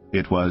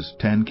 It was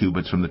 10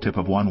 cubits from the tip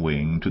of one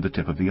wing to the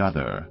tip of the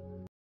other.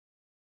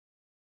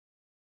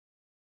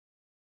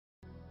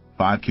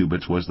 5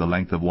 cubits was the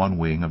length of one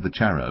wing of the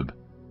cherub,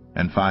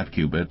 and 5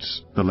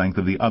 cubits the length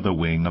of the other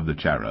wing of the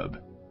cherub.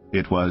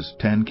 It was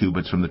 10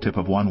 cubits from the tip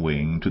of one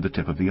wing to the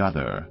tip of the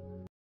other.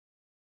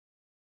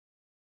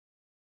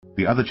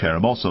 The other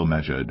cherub also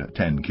measured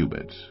 10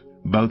 cubits.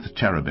 Both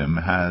cherubim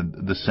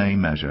had the same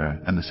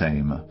measure and the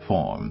same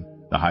form.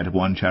 The height of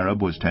one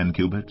cherub was 10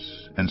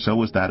 cubits, and so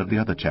was that of the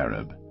other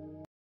cherub.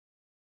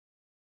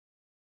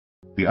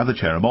 The other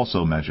cherub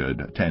also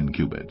measured 10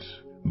 cubits.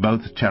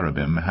 Both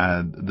cherubim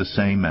had the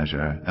same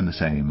measure and the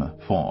same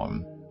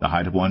form. The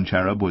height of one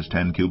cherub was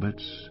 10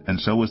 cubits, and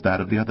so was that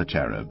of the other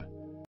cherub.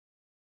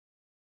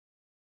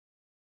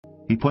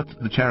 He put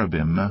the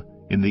cherubim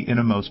in the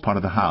innermost part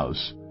of the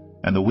house,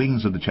 and the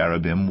wings of the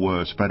cherubim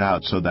were spread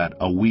out so that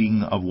a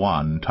wing of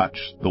one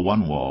touched the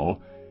one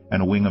wall,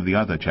 and a wing of the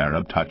other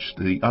cherub touched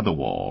the other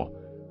wall.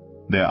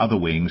 Their other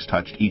wings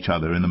touched each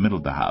other in the middle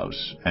of the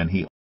house, and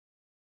he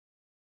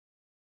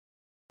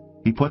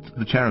put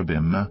the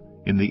cherubim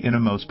in the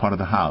innermost part of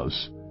the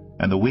house,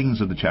 and the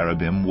wings of the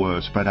cherubim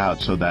were spread out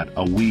so that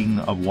a wing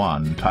of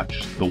one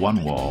touched the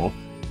one wall,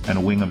 and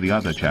a wing of the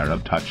other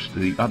cherub touched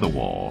the other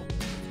wall.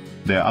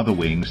 Their other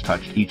wings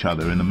touched each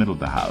other in the middle of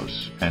the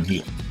house, and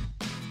he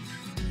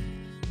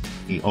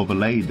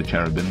overlaid the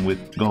cherubim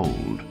with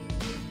gold.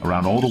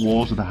 Around all the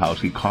walls of the house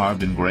he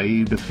carved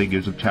engraved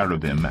figures of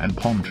cherubim and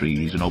palm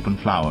trees and open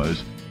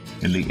flowers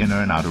in the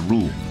inner and outer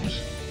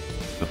rooms.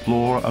 The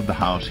floor of the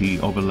house he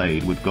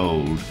overlaid with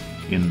gold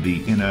in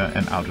the inner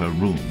and outer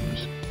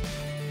rooms.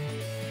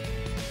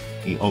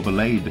 He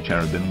overlaid the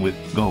cherubim with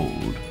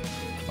gold.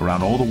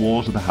 Around all the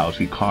walls of the house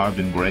he carved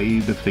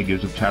engraved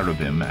figures of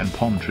cherubim and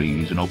palm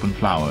trees and open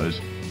flowers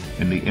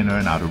in the inner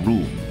and outer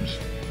rooms.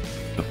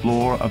 The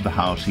floor of the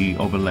house he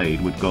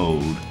overlaid with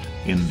gold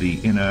in the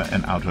inner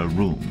and outer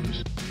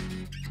rooms.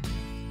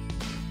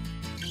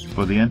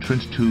 For the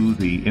entrance to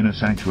the inner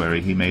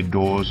sanctuary he made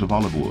doors of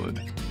olive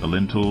wood. The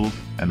lintel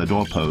and the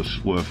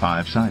doorposts were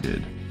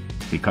 5-sided.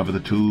 He covered the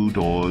 2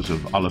 doors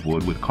of olive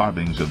wood with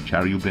carvings of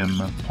cherubim,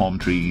 palm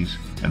trees,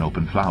 and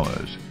open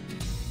flowers.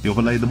 He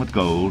overlaid them with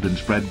gold and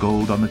spread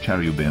gold on the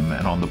cherubim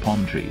and on the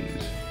palm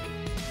trees.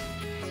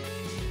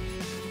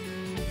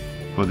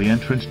 For the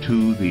entrance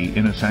to the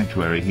inner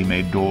sanctuary he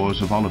made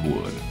doors of olive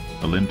wood.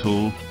 The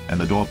lintel and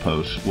the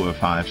doorposts were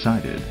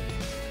 5-sided.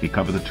 He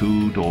covered the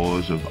 2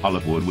 doors of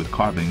olive wood with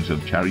carvings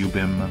of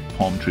cherubim,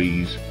 palm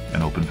trees,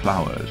 and open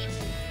flowers.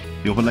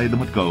 He overlaid them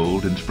with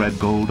gold and spread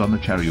gold on the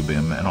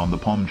cherubim and on the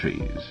palm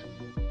trees.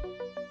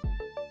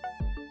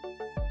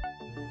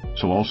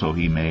 So also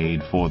he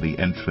made for the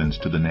entrance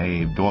to the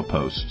nave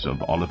doorposts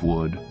of olive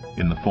wood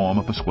in the form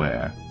of a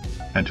square,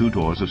 and 2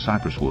 doors of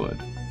cypress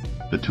wood.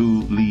 The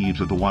 2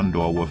 leaves of the one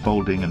door were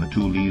folding, and the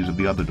 2 leaves of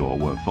the other door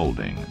were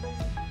folding.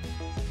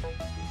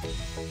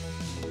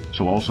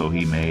 So also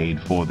he made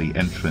for the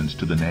entrance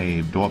to the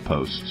nave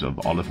doorposts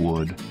of olive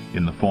wood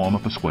in the form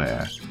of a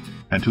square,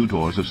 and 2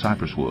 doors of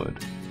cypress wood.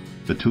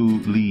 The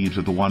 2 leaves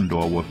of the one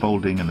door were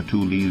folding, and the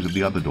 2 leaves of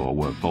the other door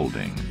were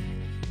folding.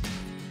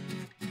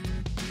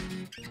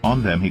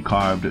 On them he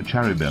carved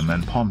cherubim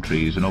and palm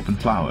trees and open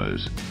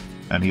flowers,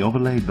 and he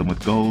overlaid them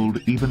with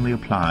gold evenly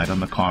applied on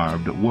the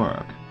carved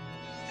work.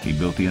 He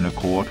built the inner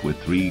court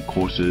with 3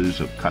 courses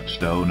of cut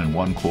stone and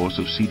 1 course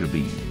of cedar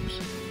beams.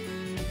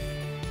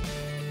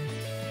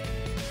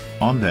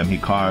 On them he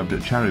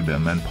carved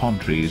cherubim and palm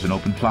trees and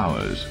open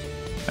flowers,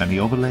 and he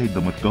overlaid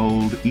them with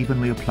gold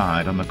evenly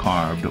applied on the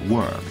carved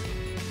work.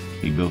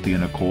 He built the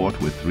inner court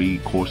with 3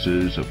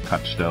 courses of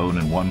cut stone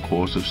and 1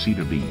 course of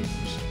cedar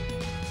beams.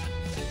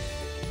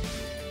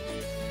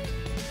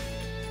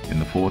 In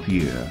the 4th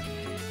year,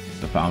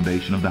 the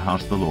foundation of the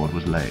house of the Lord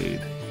was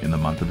laid, in the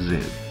month of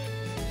Ziv.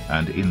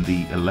 And in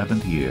the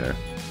 11th year,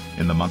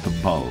 in the month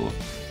of Bul,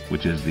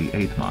 which is the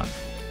 8th month,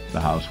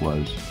 the house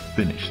was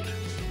finished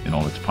in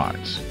all its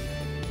parts,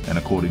 and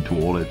according to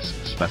all its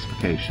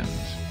specifications.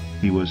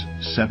 He was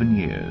 7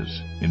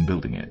 years in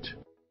building it.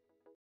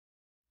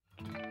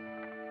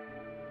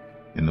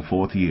 In the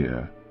 4th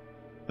year,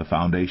 the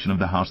foundation of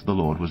the house of the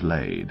Lord was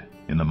laid,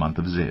 in the month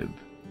of Ziv.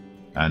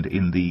 And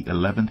in the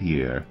 11th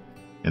year,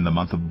 in the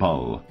month of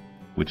Bul,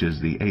 which is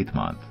the 8th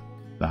month,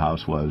 the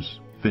house was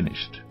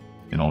finished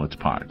in all its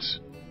parts,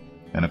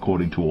 and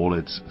according to all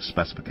its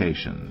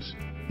specifications.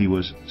 He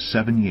was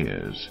 7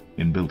 years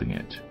in building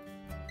it.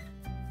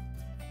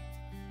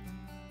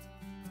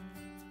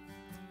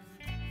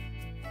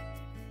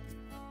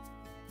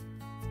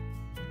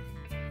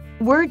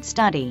 Word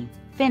study.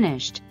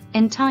 Finished.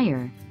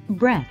 Entire.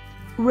 Breadth.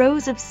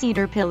 Rows of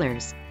cedar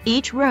pillars.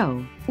 Each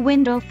row.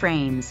 Window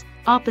frames.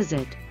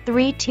 Opposite.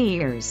 3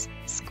 tiers.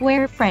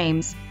 Square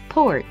frames.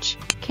 Porch.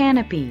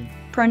 Canopy.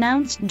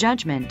 Pronounced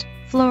judgment.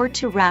 Floor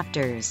to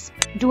rafters.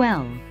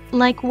 Dwell.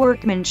 Like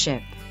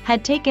workmanship.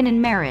 Had taken in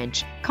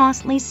marriage.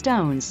 Costly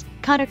stones.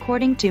 Cut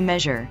according to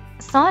measure.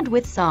 Sawed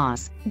with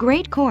saws.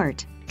 Great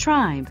court.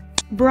 Tribe.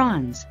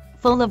 Bronze.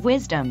 Full of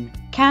wisdom.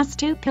 Cast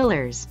 2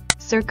 pillars.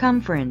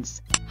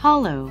 Circumference.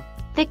 Hollow.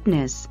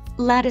 Thickness.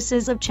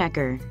 Lattices of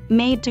checker.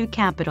 Made 2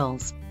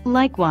 capitals.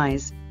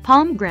 Likewise.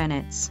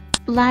 Pomegranates.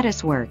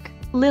 Lattice work.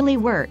 Lily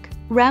work.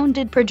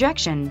 Rounded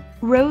projection.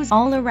 Rows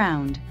all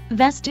around.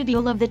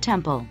 Vestibule of the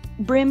temple.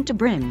 Brim to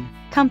brim.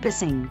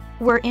 Compassing.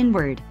 Were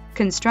inward.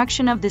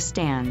 Construction of the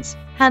stands.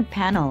 Had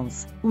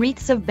panels.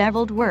 Wreaths of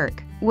beveled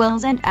work.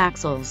 Wells and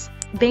axles.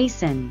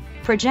 Basin.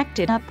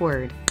 Projected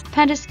upward.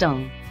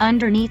 Pedestal.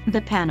 Underneath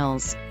the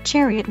panels.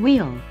 Chariot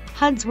wheel.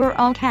 Hoods were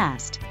all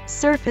cast.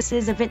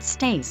 Surfaces of its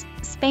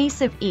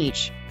space of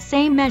each.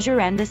 Same measure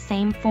and the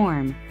same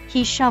form.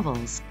 He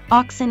shovels.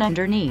 Oxen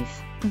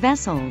underneath.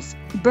 Vessels.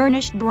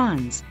 Burnished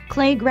bronze.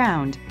 Clay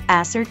ground.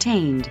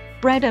 Ascertained.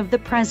 Bread of the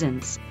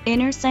presence.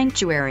 Inner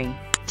sanctuary.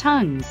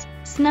 Tongues.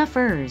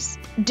 Snuffers.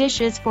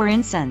 Dishes for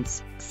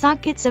incense.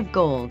 Sockets of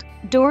gold.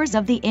 Doors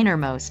of the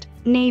innermost.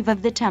 Nave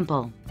of the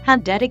temple.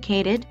 Had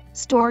dedicated.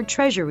 Stored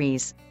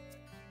treasuries.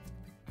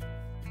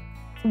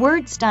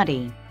 Word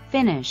study.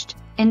 Finished.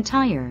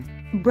 Entire.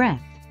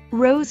 Breadth.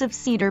 Rows of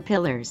cedar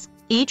pillars.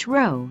 Each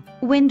row.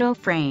 Window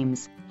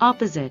frames.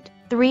 Opposite.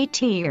 3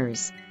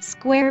 tiers.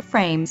 Square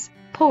frames.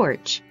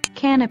 Porch.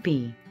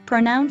 Canopy.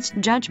 Pronounced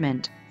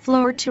judgment.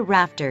 Floor to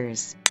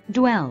rafters.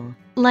 Dwell.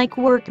 Like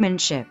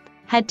workmanship.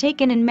 Had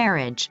taken in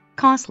marriage.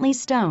 Costly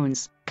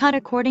stones. Cut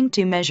according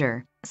to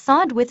measure.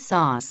 Sawed with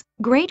saws.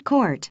 Great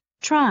court.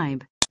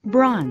 Tribe.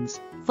 Bronze.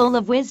 Full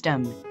of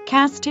wisdom.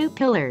 Cast 2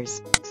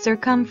 pillars.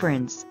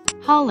 Circumference.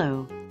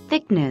 Hollow.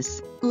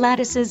 Thickness.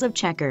 Lattices of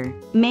checker.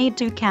 Made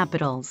 2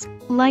 capitals.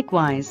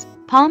 Likewise.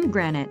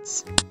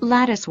 Pomegranates.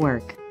 Lattice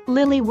work.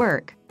 Lily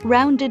work.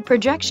 Rounded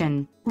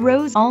projection.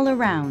 Rows all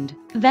around.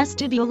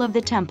 Vestibule of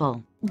the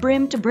temple.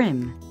 Brim to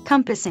brim.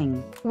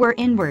 Compassing. Were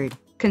inward.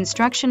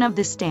 Construction of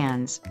the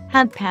stands.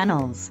 Had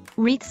panels.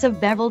 Wreaths of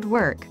beveled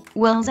work.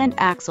 Wells and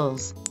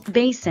axles.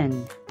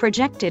 Basin.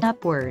 Projected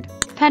upward.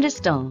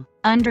 Pedestal.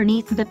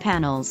 Underneath the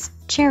panels.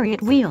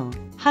 Chariot wheel.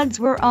 Hoods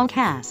were all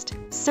cast.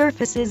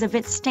 Surfaces of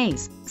its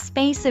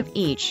space of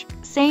each.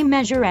 Same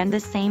measure and the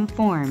same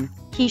form.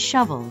 He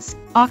shovels.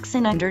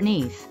 Oxen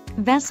underneath.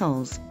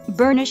 vessels,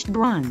 burnished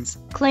bronze,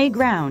 clay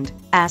ground,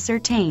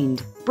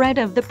 ascertained, bread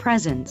of the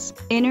presence,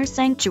 inner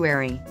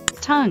sanctuary,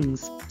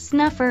 tongues,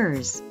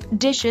 snuffers,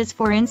 dishes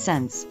for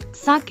incense,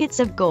 sockets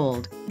of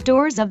gold,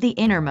 doors of the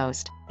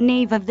innermost,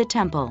 nave of the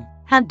temple,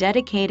 had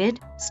dedicated,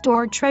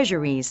 stored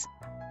treasuries.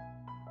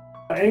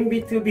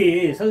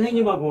 MBTV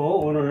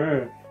선생님하고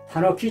오늘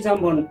단어 퀴즈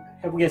한번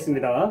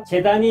해보겠습니다.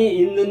 제단이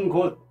있는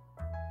곳,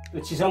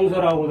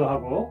 지성소라고도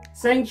하고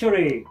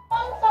sanctuary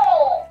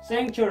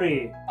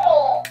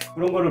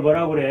그런 거를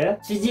뭐라고 그래?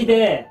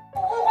 지지대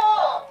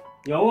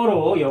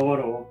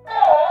영어로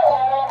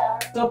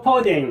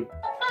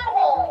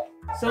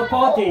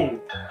supporting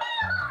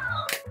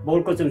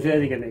먹을 것 좀 줘야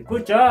되겠네.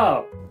 Good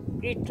job!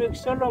 It took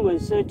Solomon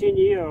 13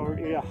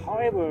 years,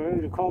 however,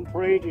 to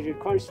complete the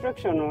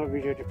construction of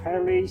the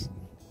palace.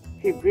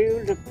 He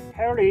built the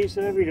palace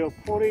of the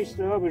forest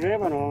of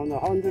Lebanon,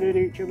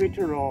 100 cubits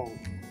long,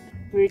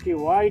 with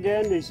wide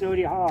and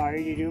 30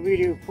 high,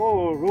 with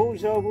 4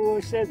 rows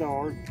of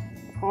cedar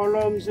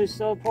columns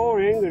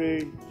supporting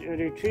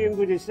the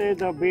trimmed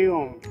cedar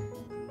beam.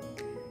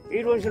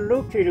 It was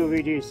located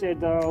with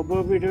cedar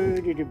above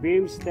the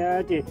beams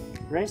that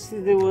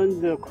rested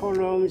on the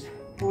columns,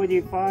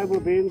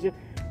 45 beams,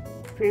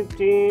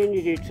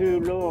 15 too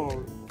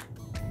low.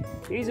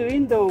 His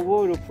window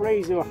was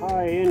placed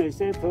high in a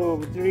set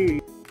of 3.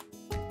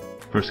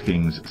 1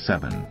 Kings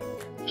 7.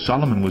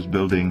 Solomon was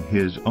building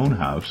his own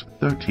house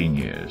 13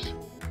 years,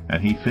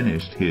 and he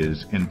finished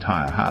his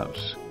entire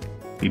house.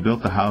 He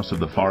built the house of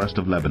the forest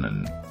of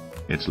Lebanon.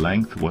 Its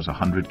length was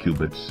 100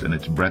 cubits, and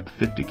its breadth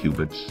 50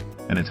 cubits,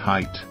 and its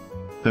height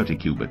 30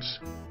 cubits.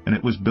 And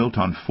it was built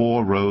on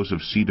 4 rows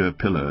of cedar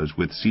pillars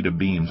with cedar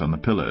beams on the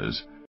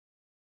pillars.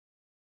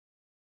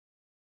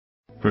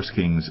 1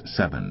 Kings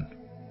 7.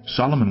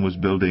 Solomon was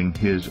building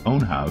his own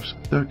house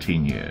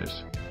 13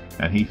 years,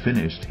 and he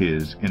finished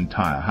his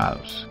entire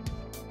house.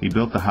 He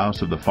built the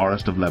house of the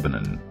forest of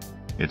Lebanon.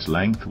 Its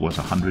length was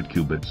 100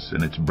 cubits,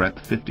 and its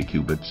breadth 50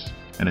 cubits,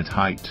 and its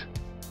height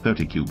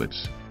 30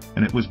 cubits.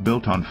 And it was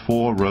built on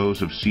 4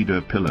 rows of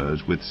cedar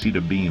pillars with cedar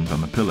beams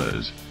on the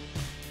pillars.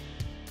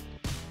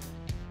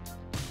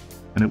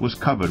 And it was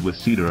covered with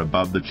cedar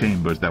above the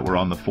chambers that were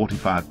on the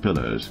 45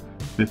 pillars,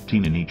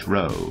 15 in each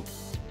row.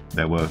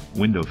 There were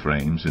window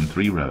frames in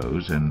 3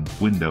 rows, and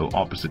window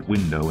opposite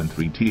window in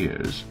 3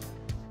 tiers.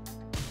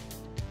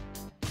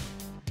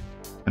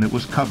 And it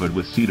was covered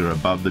with cedar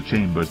above the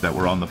chambers that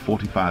were on the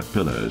 45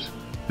 pillars,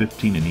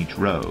 15 in each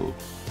row.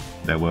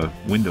 There were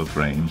window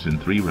frames in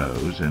 3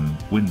 rows, and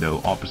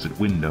window opposite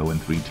window in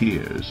 3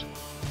 tiers.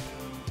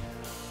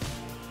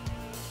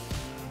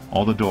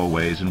 All the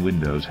doorways and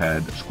windows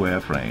had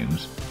square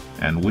frames,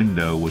 and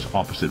window was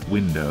opposite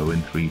window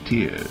in 3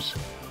 tiers.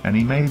 And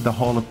he made the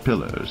hall of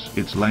pillars.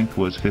 Its length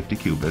was 50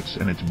 cubits,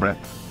 and its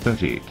breadth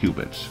 30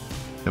 cubits.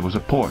 There was a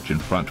porch in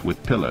front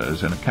with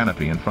pillars and a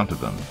canopy in front of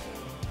them.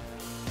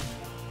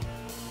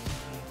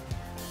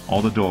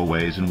 All the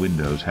doorways and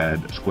windows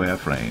had square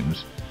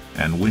frames,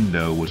 and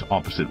window was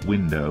opposite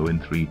window in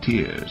 3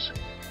 tiers.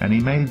 And he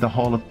made the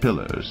hall of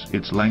pillars.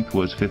 Its length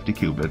was 50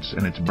 cubits,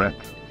 and its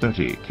breadth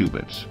 30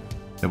 cubits.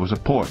 There was a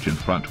porch in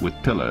front with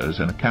pillars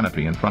and a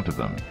canopy in front of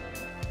them.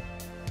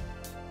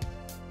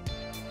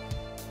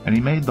 And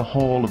he made the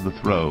hall of the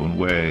throne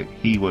where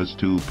he was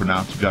to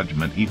pronounce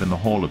judgment, even the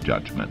hall of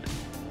judgment.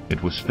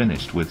 It was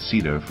finished with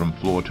cedar from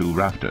floor to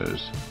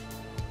rafters.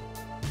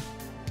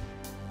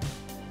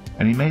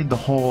 And he made the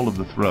hall of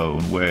the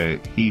throne where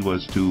he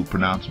was to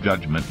pronounce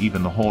judgment,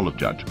 even the hall of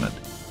judgment.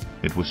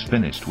 It was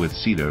finished with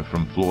cedar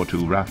from floor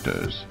to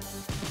rafters.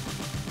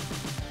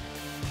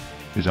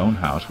 His own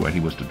house where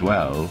he was to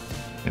dwell,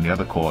 in the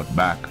other court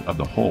back of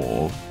the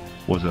hall,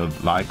 was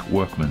of like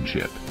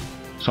workmanship.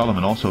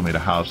 Solomon also made a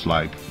house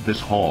like this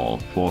hall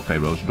for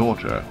Pharaoh's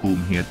daughter,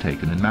 whom he had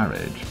taken in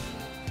marriage.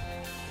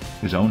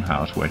 His own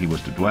house where he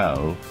was to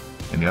dwell,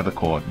 in the other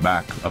court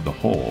back of the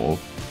hall,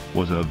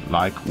 was of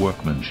like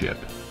workmanship.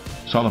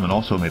 Solomon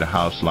also made a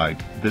house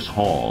like this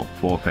hall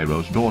for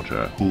Pharaoh's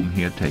daughter, whom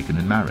he had taken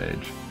in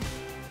marriage.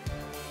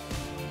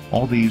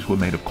 All these were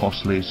made of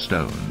costly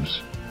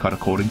stones, cut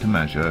according to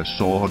measure,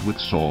 sawed with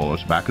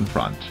saws back and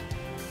front,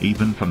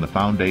 even from the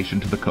foundation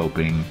to the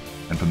coping,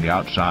 and from the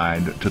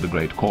outside to the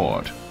great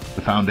court.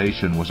 The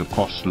foundation was of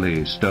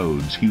costly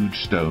stones,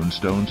 huge stones,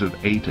 stones of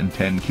 8 and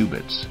 10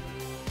 cubits.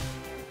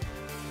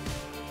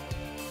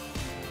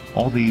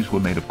 All these were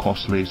made of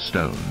costly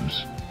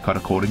stones, cut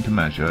according to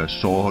measure,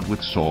 sawed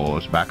with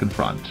saws back and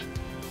front,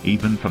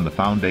 even from the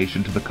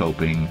foundation to the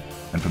coping,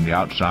 and from the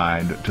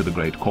outside to the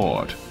great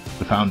court.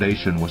 The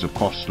foundation was of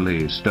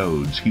costly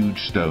stones,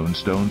 huge stones,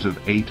 stones of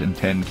 8 and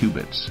 10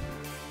 cubits.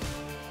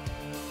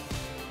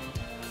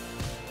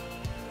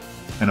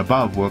 And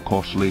above were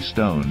costly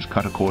stones,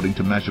 cut according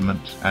to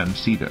measurement, and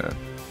cedar.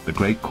 The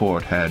great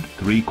court had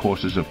 3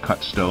 courses of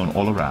cut stone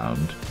all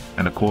around,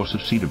 and a course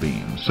of cedar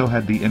beams. So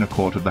had the inner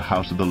court of the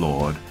house of the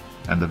Lord,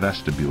 and the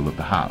vestibule of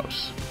the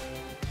house.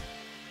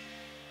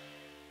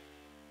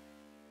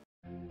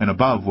 And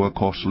above were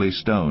costly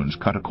stones,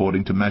 cut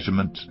according to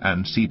measurement,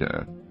 and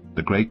cedar.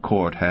 The great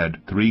court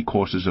had 3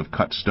 courses of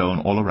cut stone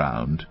all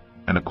around,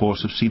 and a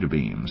course of cedar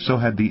beams. So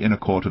had the inner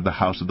court of the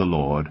house of the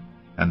Lord,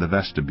 and the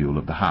vestibule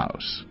of the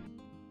house.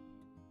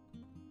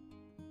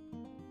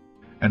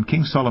 And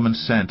King Solomon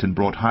sent and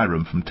brought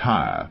Hiram from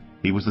Tyre.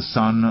 He was the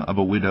son of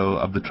a widow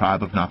of the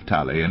tribe of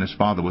Naphtali, and his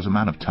father was a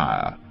man of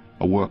Tyre,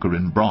 a worker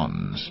in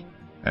bronze.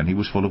 And he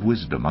was full of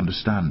wisdom,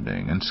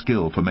 understanding, and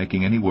skill for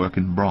making any work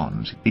in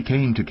bronze. He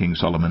came to King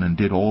Solomon and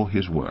did all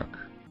his work.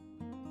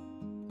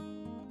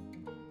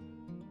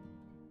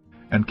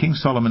 And King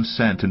Solomon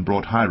sent and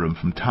brought Hiram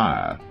from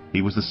Tyre.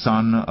 He was the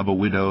son of a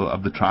widow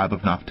of the tribe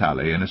of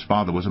Naphtali, and his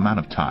father was a man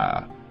of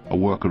Tyre, a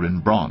worker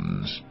in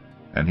bronze.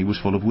 And he was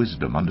full of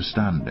wisdom,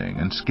 understanding,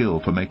 and skill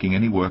for making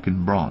any work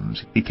in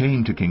bronze. He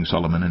came to King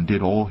Solomon and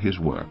did all his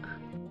work.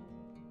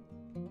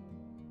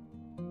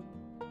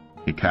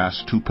 He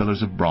cast 2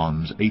 pillars of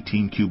bronze.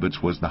 18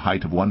 cubits was the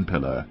height of one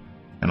pillar,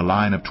 and a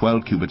line of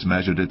 12 cubits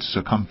measured its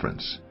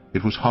circumference.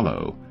 It was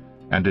hollow,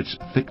 and its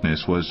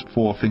thickness was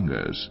 4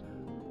 fingers.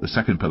 The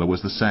second pillar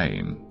was the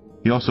same.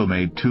 He also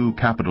made 2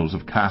 capitals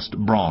of cast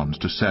bronze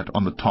to set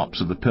on the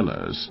tops of the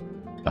pillars.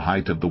 The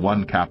height of the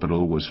one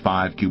capital was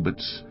 5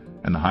 cubits,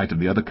 and the height of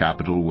the other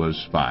capital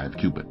was 5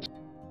 cubits.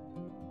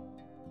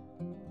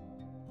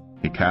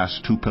 He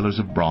cast 2 pillars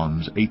of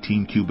bronze.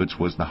 18 cubits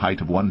was the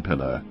height of one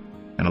pillar,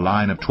 and a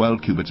line of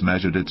 12 cubits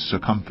measured its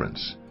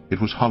circumference.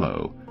 It was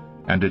hollow,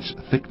 and its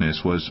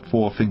thickness was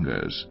 4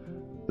 fingers.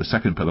 The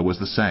second pillar was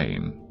the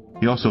same.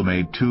 He also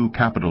made 2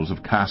 capitals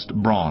of cast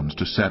bronze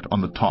to set on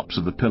the tops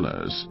of the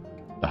pillars.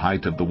 The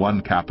height of the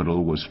one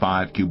capital was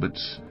 5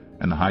 cubits,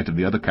 and the height of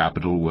the other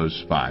capital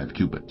was 5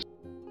 cubits.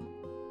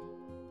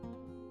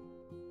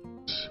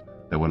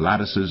 There were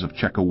lattices of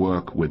checker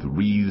work with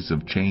wreaths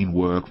of chain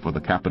work for the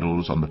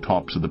capitals on the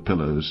tops of the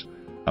pillars,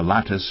 a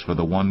lattice for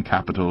the one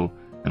capital,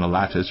 and a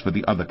lattice for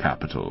the other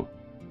capital.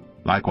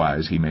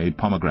 Likewise he made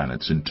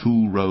pomegranates in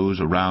 2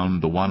 rows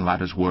around the one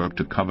lattice work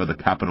to cover the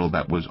capital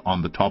that was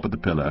on the top of the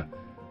pillar,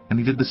 and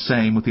he did the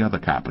same with the other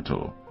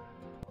capital.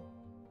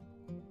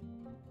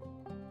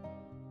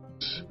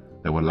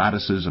 There were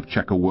lattices of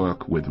checker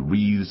work with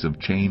wreaths of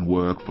chain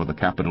work for the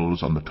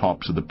capitals on the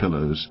tops of the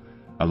pillars,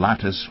 a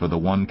lattice for the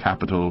one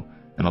capital,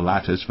 and a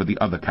lattice for the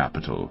other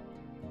capital.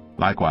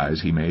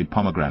 Likewise he made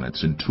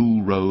pomegranates in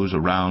 2 rows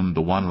around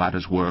the one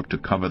lattice work to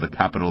cover the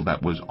capital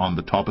that was on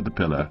the top of the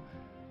pillar,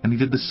 and he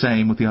did the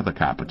same with the other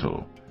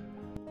capital.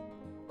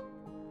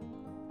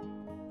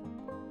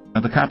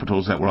 Now the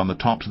capitals that were on the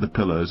tops of the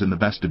pillars in the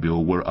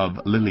vestibule were of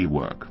lily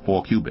work,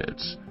 4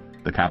 cubits.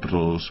 The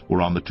capitals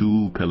were on the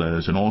 2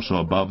 pillars and also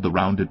above the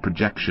rounded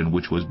projection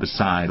which was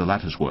beside the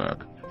lattice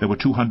work. There were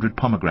 200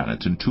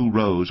 pomegranates in 2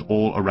 rows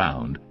all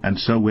around, and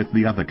so with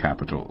the other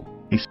capital.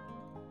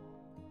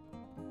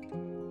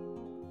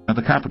 Now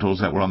the capitals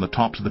that were on the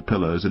tops of the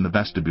pillars in the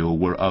vestibule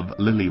were of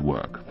lily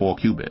work, 4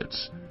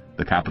 cubits.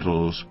 The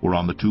capitals were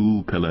on the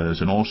 2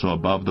 pillars and also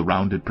above the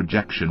rounded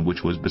projection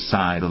which was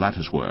beside the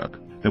lattice work.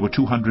 There were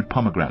 200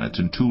 pomegranates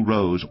in 2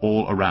 rows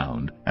all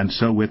around, and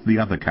so with the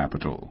other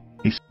capital.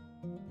 He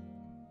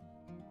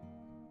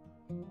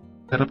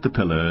set up the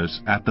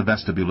pillars at the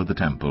vestibule of the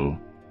temple.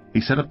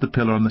 He set up the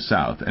pillar on the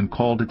south and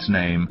called its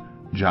name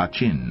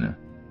Jachin.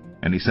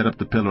 And he set up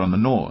the pillar on the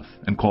north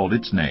and called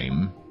its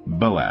name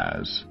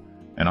Boaz.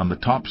 And on the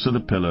tops of the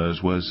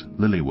pillars was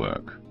lily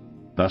work.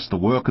 Thus the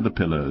work of the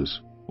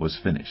pillars was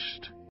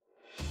finished.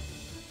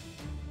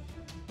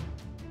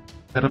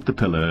 Set up the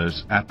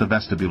pillars at the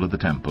vestibule of the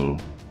temple.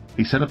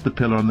 He set up the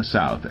pillar on the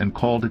south and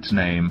called its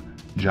name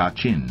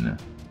Jachin.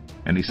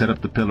 And he set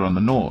up the pillar on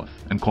the north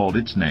and called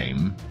its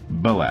name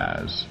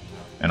Boaz.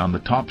 And on the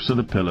tops of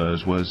the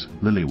pillars was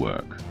lily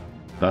work.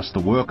 Thus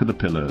the work of the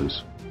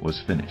pillars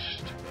was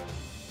finished.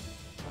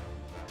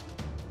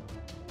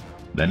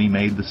 Then he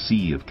made the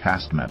sea of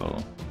cast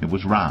metal. It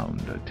was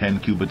round, 10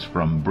 cubits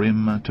from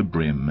brim to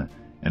brim,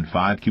 and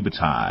 5 cubits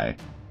high,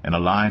 and a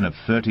line of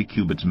 30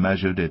 cubits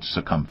measured its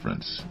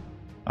circumference.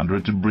 Under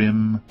its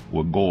brim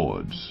were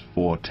gourds,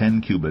 for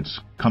 10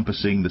 cubits,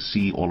 compassing the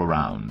sea all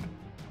around.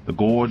 The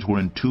gourds were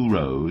in 2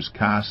 rows,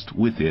 cast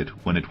with it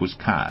when it was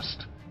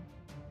cast.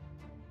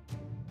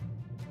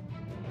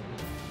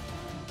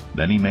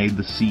 Then he made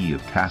the sea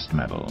of cast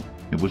metal.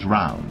 It was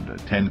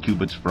round, 10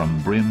 cubits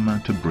from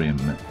brim to brim,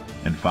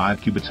 and 5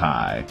 cubits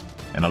high,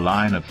 and a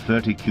line of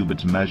 30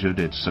 cubits measured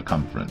its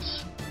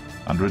circumference.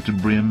 Under its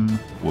brim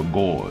were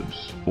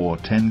gourds, for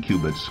 10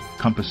 cubits,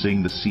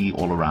 compassing the sea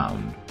all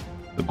around.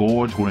 The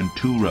gourds were in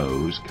 2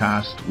 rows,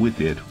 cast with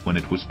it when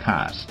it was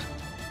cast.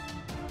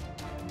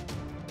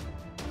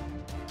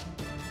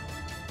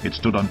 It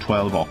stood on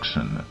 12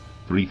 oxen,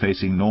 3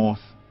 facing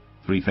north,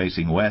 3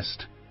 facing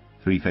west,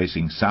 3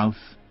 facing south,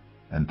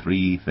 and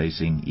 3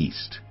 facing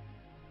east.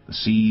 The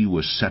sea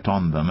was set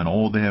on them, and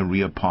all their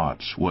rear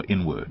parts were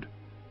inward.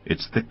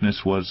 Its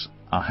thickness was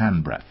a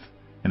handbreadth,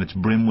 and its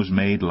brim was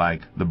made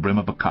like the brim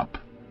of a cup,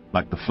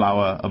 like the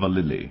flower of a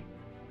lily.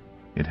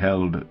 It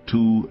held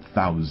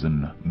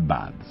 2,000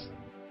 baths.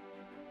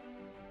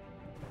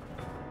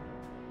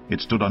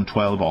 It stood on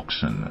 12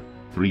 oxen,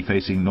 3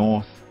 facing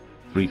north,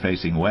 3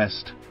 facing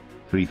west,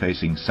 3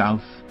 facing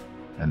south,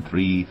 and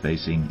 3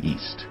 facing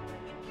east.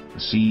 The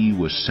sea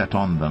was set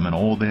on them, and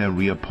all their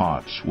rear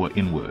parts were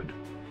inward.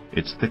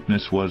 Its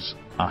thickness was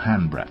a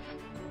handbreadth,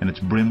 and its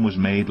brim was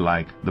made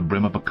like the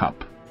brim of a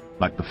cup,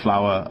 like the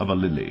flower of a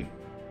lily.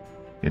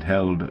 It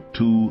held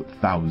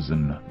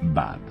 2,000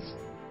 baths.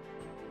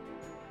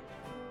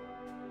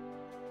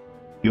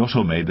 He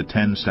also made the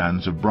 10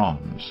 stands of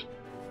bronze.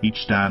 Each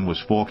stand was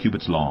 4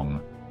 cubits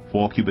long,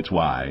 4 cubits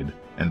wide,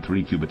 and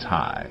 3 cubits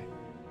high.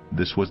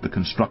 This was the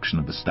construction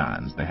of the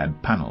stands. They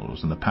had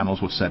panels, and the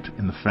panels were set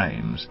in the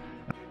frames.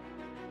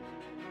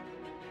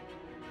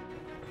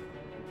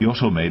 He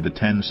also made the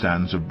 10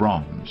 stands of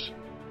bronze.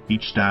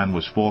 Each stand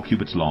was 4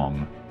 cubits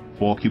long,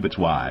 4 cubits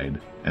wide,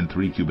 and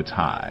 3 cubits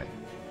high.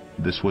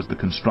 This was the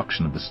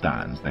construction of the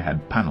stands. They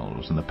had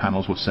panels, and the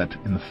panels were set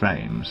in the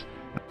frames.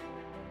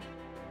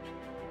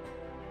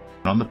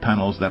 On the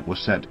panels that were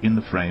set in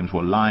the frames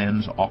were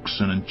lions,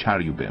 oxen, and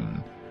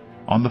cherubim.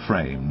 On the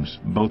frames,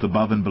 both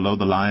above and below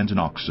the lions and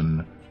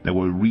oxen, there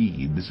were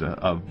wreaths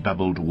of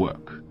beveled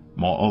work.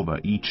 Moreover,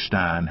 each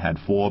stand had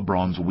 4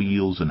 bronze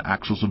wheels and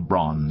axles of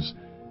bronze,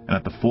 and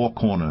at the 4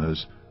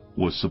 corners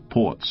were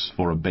supports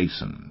for a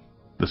basin.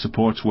 The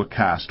supports were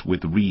cast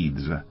with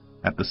wreaths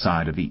at the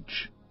side of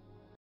each.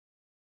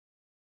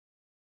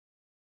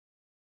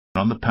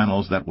 On the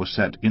panels that were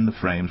set in the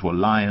frames were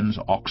lions,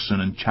 oxen,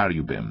 and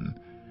cherubim.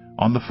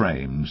 On the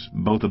frames,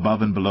 both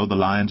above and below the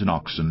lions and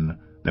oxen,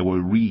 there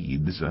were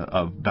wreaths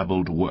of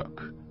beveled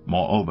work.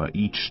 Moreover,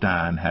 each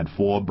stand had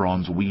 4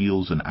 bronze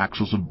wheels and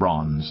axles of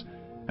bronze,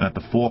 and at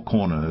the 4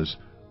 corners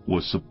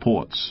were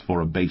supports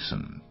for a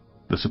basin.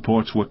 The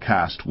supports were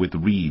cast with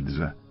wreaths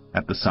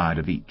at the side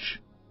of each.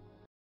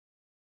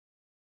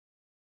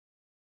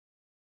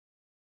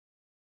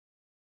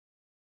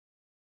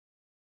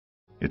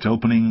 Its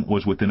opening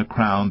was within a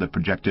crown that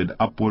projected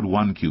upward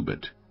 1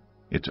 cubit.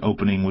 Its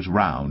opening was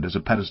round, as a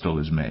pedestal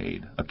is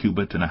made, 1.5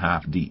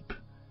 cubits deep.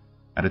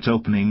 At its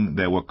opening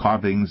there were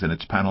carvings, and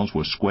its panels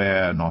were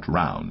square, not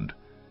round.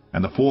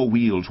 And the 4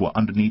 wheels were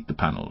underneath the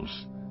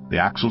panels. The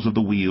axles of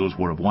the wheels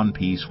were of one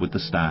piece with the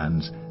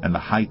stands, and the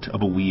height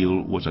of a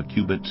wheel was 1.5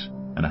 cubits.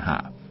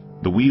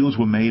 The wheels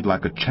were made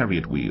like a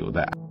chariot wheel.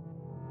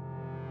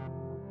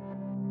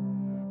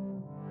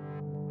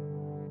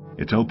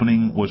 Its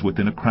opening was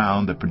within a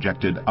crown that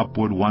projected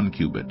upward 1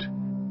 cubit.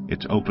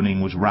 Its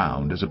opening was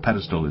round, as a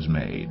pedestal is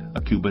made,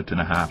 1.5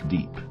 cubits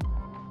deep.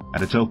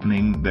 At its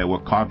opening there were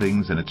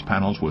carvings, and its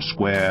panels were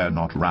square,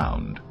 not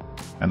round.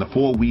 And the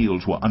 4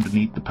 wheels were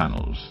underneath the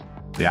panels.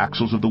 The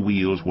axles of the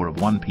wheels were of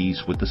one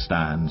piece with the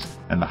stands,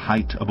 and the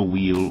height of a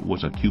wheel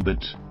was 1.5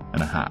 cubits.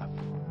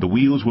 The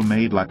wheels were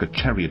made like a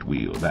chariot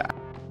wheel.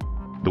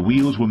 The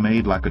wheels were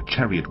made like a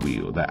chariot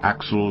wheel. Their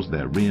axles,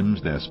 their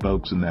rims, their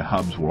spokes, and their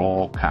hubs were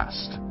all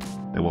cast.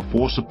 There were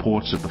 4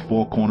 supports at the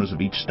 4 corners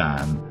of each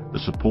stand. The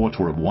supports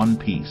were of one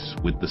piece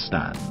with the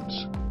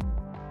stands.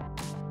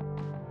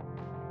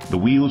 The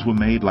wheels were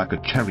made like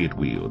a chariot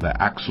wheel. Their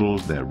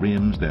axles, their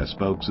rims, their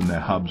spokes, and their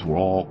hubs were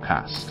all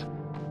cast.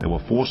 There were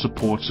 4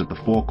 supports at the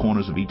 4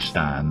 corners of each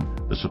stand.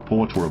 The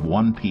supports were of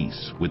one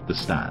piece with the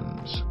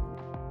stands.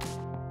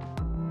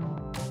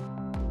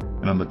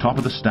 And on the top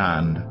of the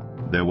stand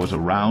there was a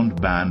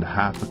round band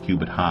 0.5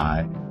 cubit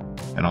high,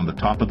 and on the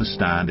top of the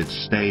stand its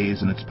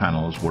stays and its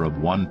panels were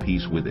of one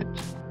piece with it.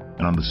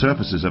 And on the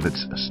surfaces of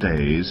its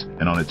stays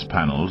and on its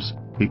panels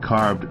he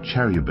carved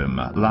cherubim,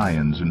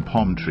 lions, and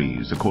palm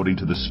trees according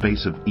to the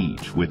space of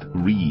each, with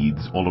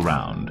wreaths all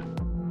around.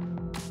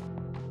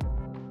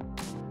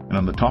 And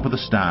on the top of the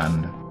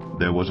stand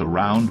there was a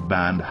round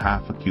band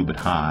 0.5 cubit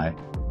high,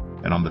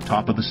 and on the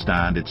top of the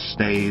stand its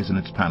stays and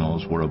its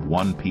panels were of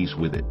one piece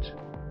with it.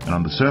 And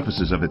on the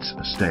surfaces of its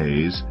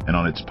stays and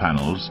on its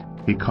panels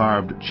he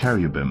carved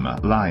cherubim,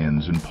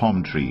 lions, and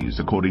palm trees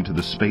according to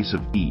the space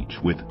of each,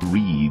 with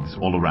wreaths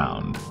all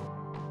around.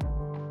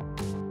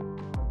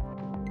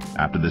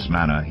 After this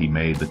manner he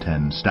made the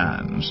 10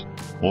 stands.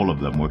 All of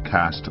them were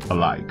cast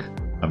alike,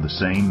 of the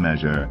same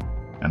measure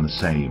and the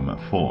same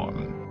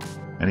form.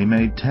 And he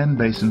made 10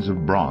 basins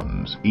of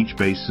bronze. Each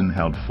basin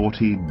held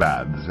 40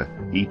 baths.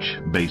 Each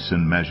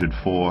basin measured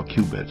 4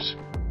 cubits.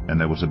 And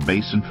there was a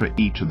basin for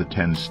each of the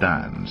 10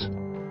 stands.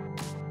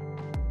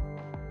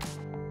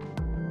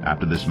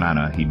 After this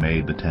manner he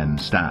made the 10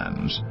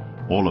 stands.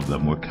 All of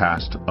them were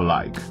cast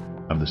alike,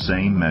 of the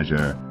same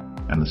measure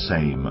and the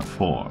same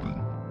form.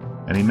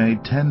 And he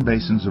made 10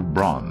 basins of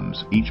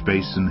bronze. Each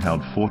basin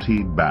held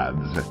 40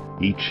 baths.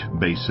 Each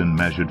basin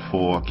measured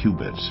 4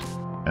 cubits.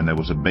 And there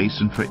was a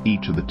basin for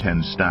each of the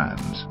 10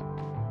 stands.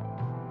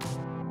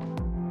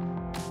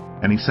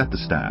 And he set the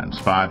stands,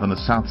 5 on the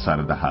south side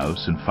of the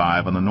house, and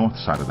 5 on the north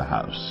side of the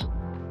house.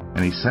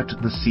 And he set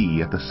the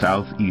sea at the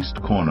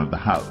southeast corner of the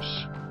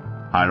house.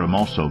 Hiram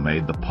also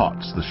made the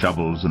pots, the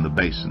shovels, and the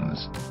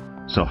basins.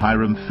 So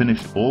Hiram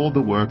finished all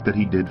the work that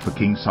he did for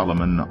King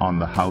Solomon on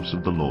the house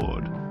of the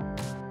Lord.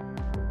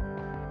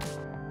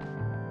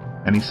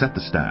 And he set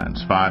the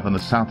stands, 5 on the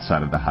south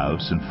side of the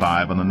house, and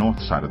 5 on the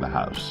north side of the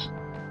house.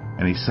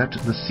 And he set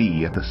the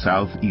sea at the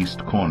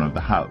southeast corner of the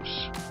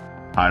house.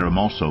 Hiram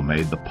also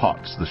made the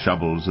pots, the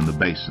shovels, and the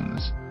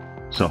basins.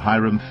 So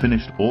Hiram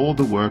finished all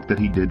the work that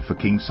he did for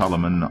King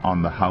Solomon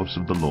on the house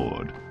of the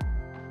Lord.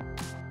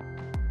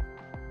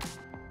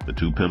 The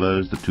 2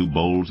 pillars, the 2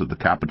 bowls of the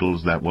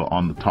capitals that were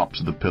on the tops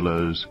of the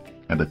pillars,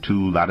 and the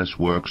 2 lattice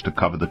works to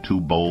cover the 2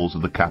 bowls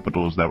of the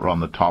capitals that were on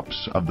the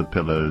tops of the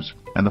pillars,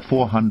 and the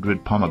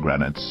 400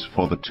 pomegranates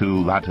for the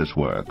 2 lattice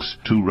works,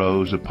 2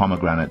 rows of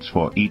pomegranates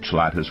for each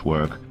lattice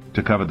work,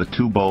 to cover the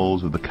 2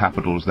 bowls of the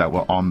capitals that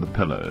were on the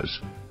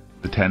pillars,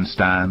 the 10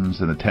 stands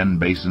and the 10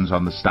 basins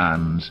on the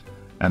stands,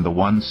 and the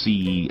 1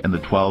 sea and the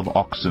 12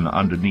 oxen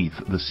underneath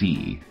the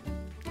sea.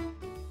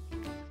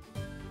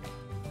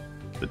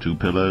 The 2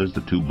 pillars,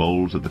 the 2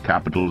 bowls of the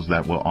capitals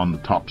that were on the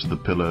tops of the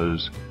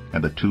pillars,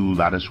 and the 2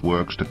 lattice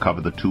works to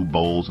cover the 2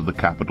 bowls of the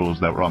capitals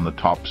that were on the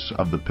tops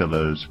of the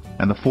pillars,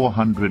 and the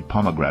 400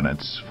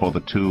 pomegranates for the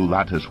 2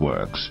 lattice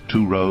works,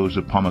 2 rows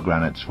of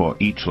pomegranates for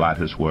each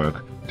lattice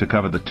work, to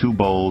cover the 2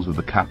 bowls of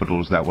the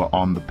capitals that were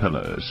on the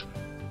pillars,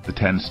 the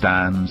 10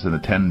 stands and the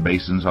 10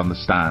 basins on the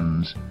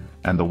stands,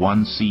 and the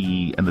 1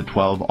 sea and the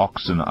 12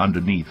 oxen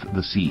underneath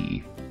the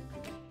sea.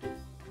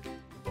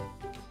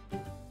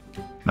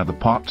 Now the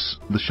pots,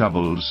 the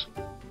shovels,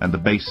 and the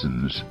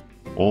basins,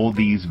 all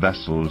these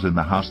vessels in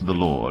the house of the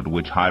Lord,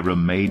 which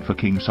Hiram made for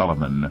King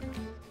Solomon,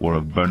 were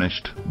of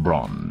burnished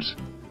bronze.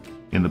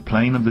 In the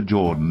plain of the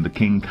Jordan the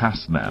king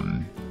cast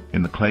them,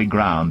 in the clay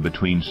ground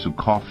between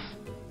Succoth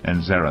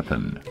and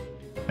Zarethan.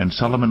 And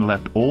Solomon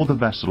left all the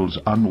vessels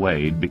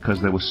unweighed,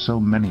 because there were so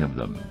many of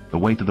them. The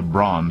weight of the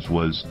bronze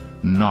was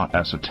not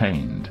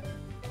ascertained.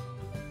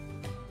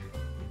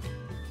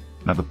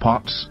 Now the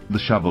pots, the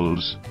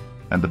shovels,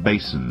 and the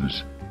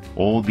basins,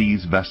 all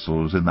these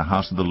vessels in the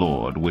house of the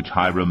Lord, which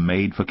Hiram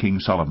made for King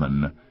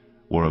Solomon,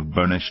 were of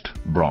burnished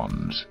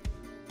bronze.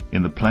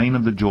 In the plain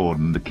of the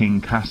Jordan the king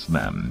cast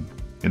them,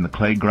 in the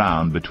clay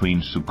ground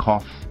between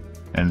Succoth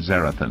and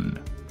Zarethan.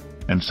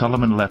 And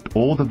Solomon left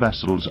all the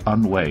vessels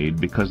unweighed,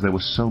 because there were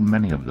so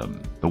many of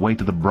them. The weight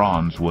of the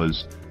bronze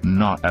was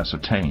not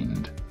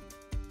ascertained.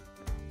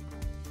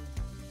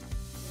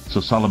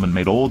 So Solomon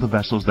made all the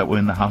vessels that were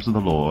in the house of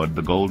the Lord,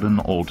 the golden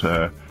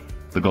altar,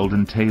 the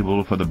golden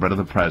table for the bread of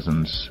the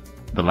presence,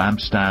 the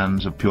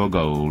lampstands of pure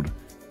gold,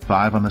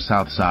 5 on the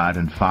south side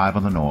and 5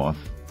 on the north,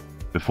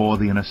 before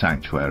the inner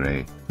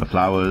sanctuary, the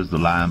flowers, the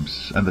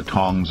lamps, and the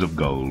tongs of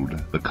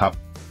gold, the cup.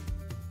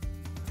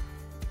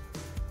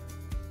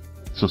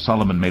 So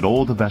Solomon made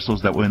all the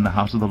vessels that were in the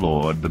house of the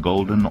Lord, the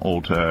golden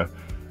altar,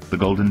 the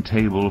golden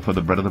table for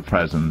the bread of the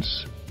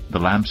presence, the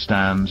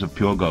lampstands of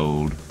pure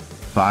gold,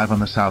 5 on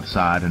the south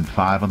side and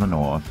 5 on the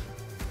north,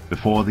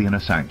 before the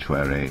inner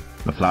sanctuary,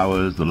 the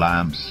flowers, the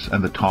lamps,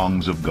 and the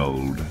tongs of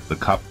gold, the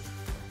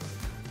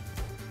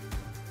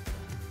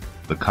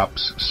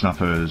cups,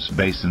 snuffers,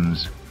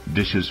 basins,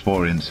 dishes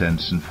for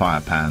incense, and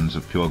firepans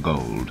of pure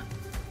gold,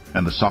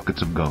 and the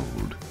sockets of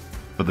gold,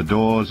 for the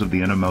doors of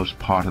the innermost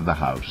part of the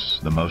house,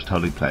 the most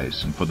holy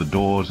place, and for the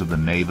doors of the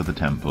nave of the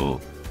temple.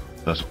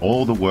 Thus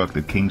all the work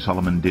that King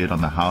Solomon did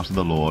on the house of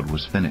the Lord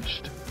was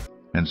finished.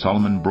 And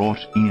Solomon brought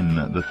in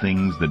the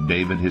things that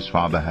David his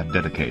father had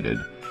dedicated,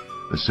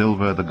 the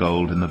silver, the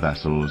gold, and the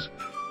vessels,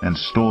 and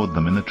stored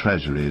them in the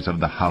treasuries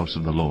of the house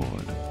of the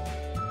Lord.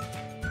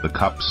 The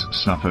cups,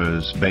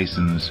 snuffers,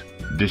 basins,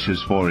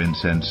 dishes for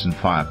incense, and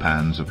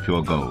firepans of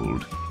pure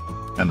gold,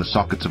 and the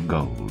sockets of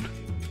gold,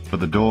 for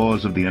the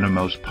doors of the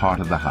innermost part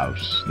of the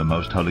house, the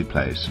most holy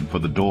place, and for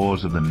the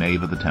doors of the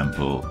nave of the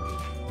temple.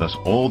 Thus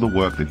all the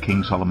work that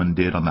King Solomon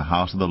did on the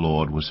house of the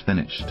Lord was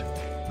finished.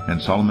 And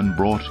Solomon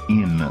brought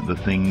in the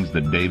things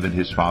that David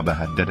his father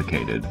had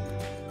dedicated,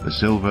 the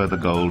silver, the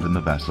gold, and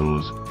the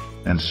vessels,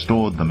 and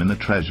stored them in the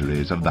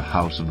treasuries of the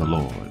house of the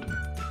Lord.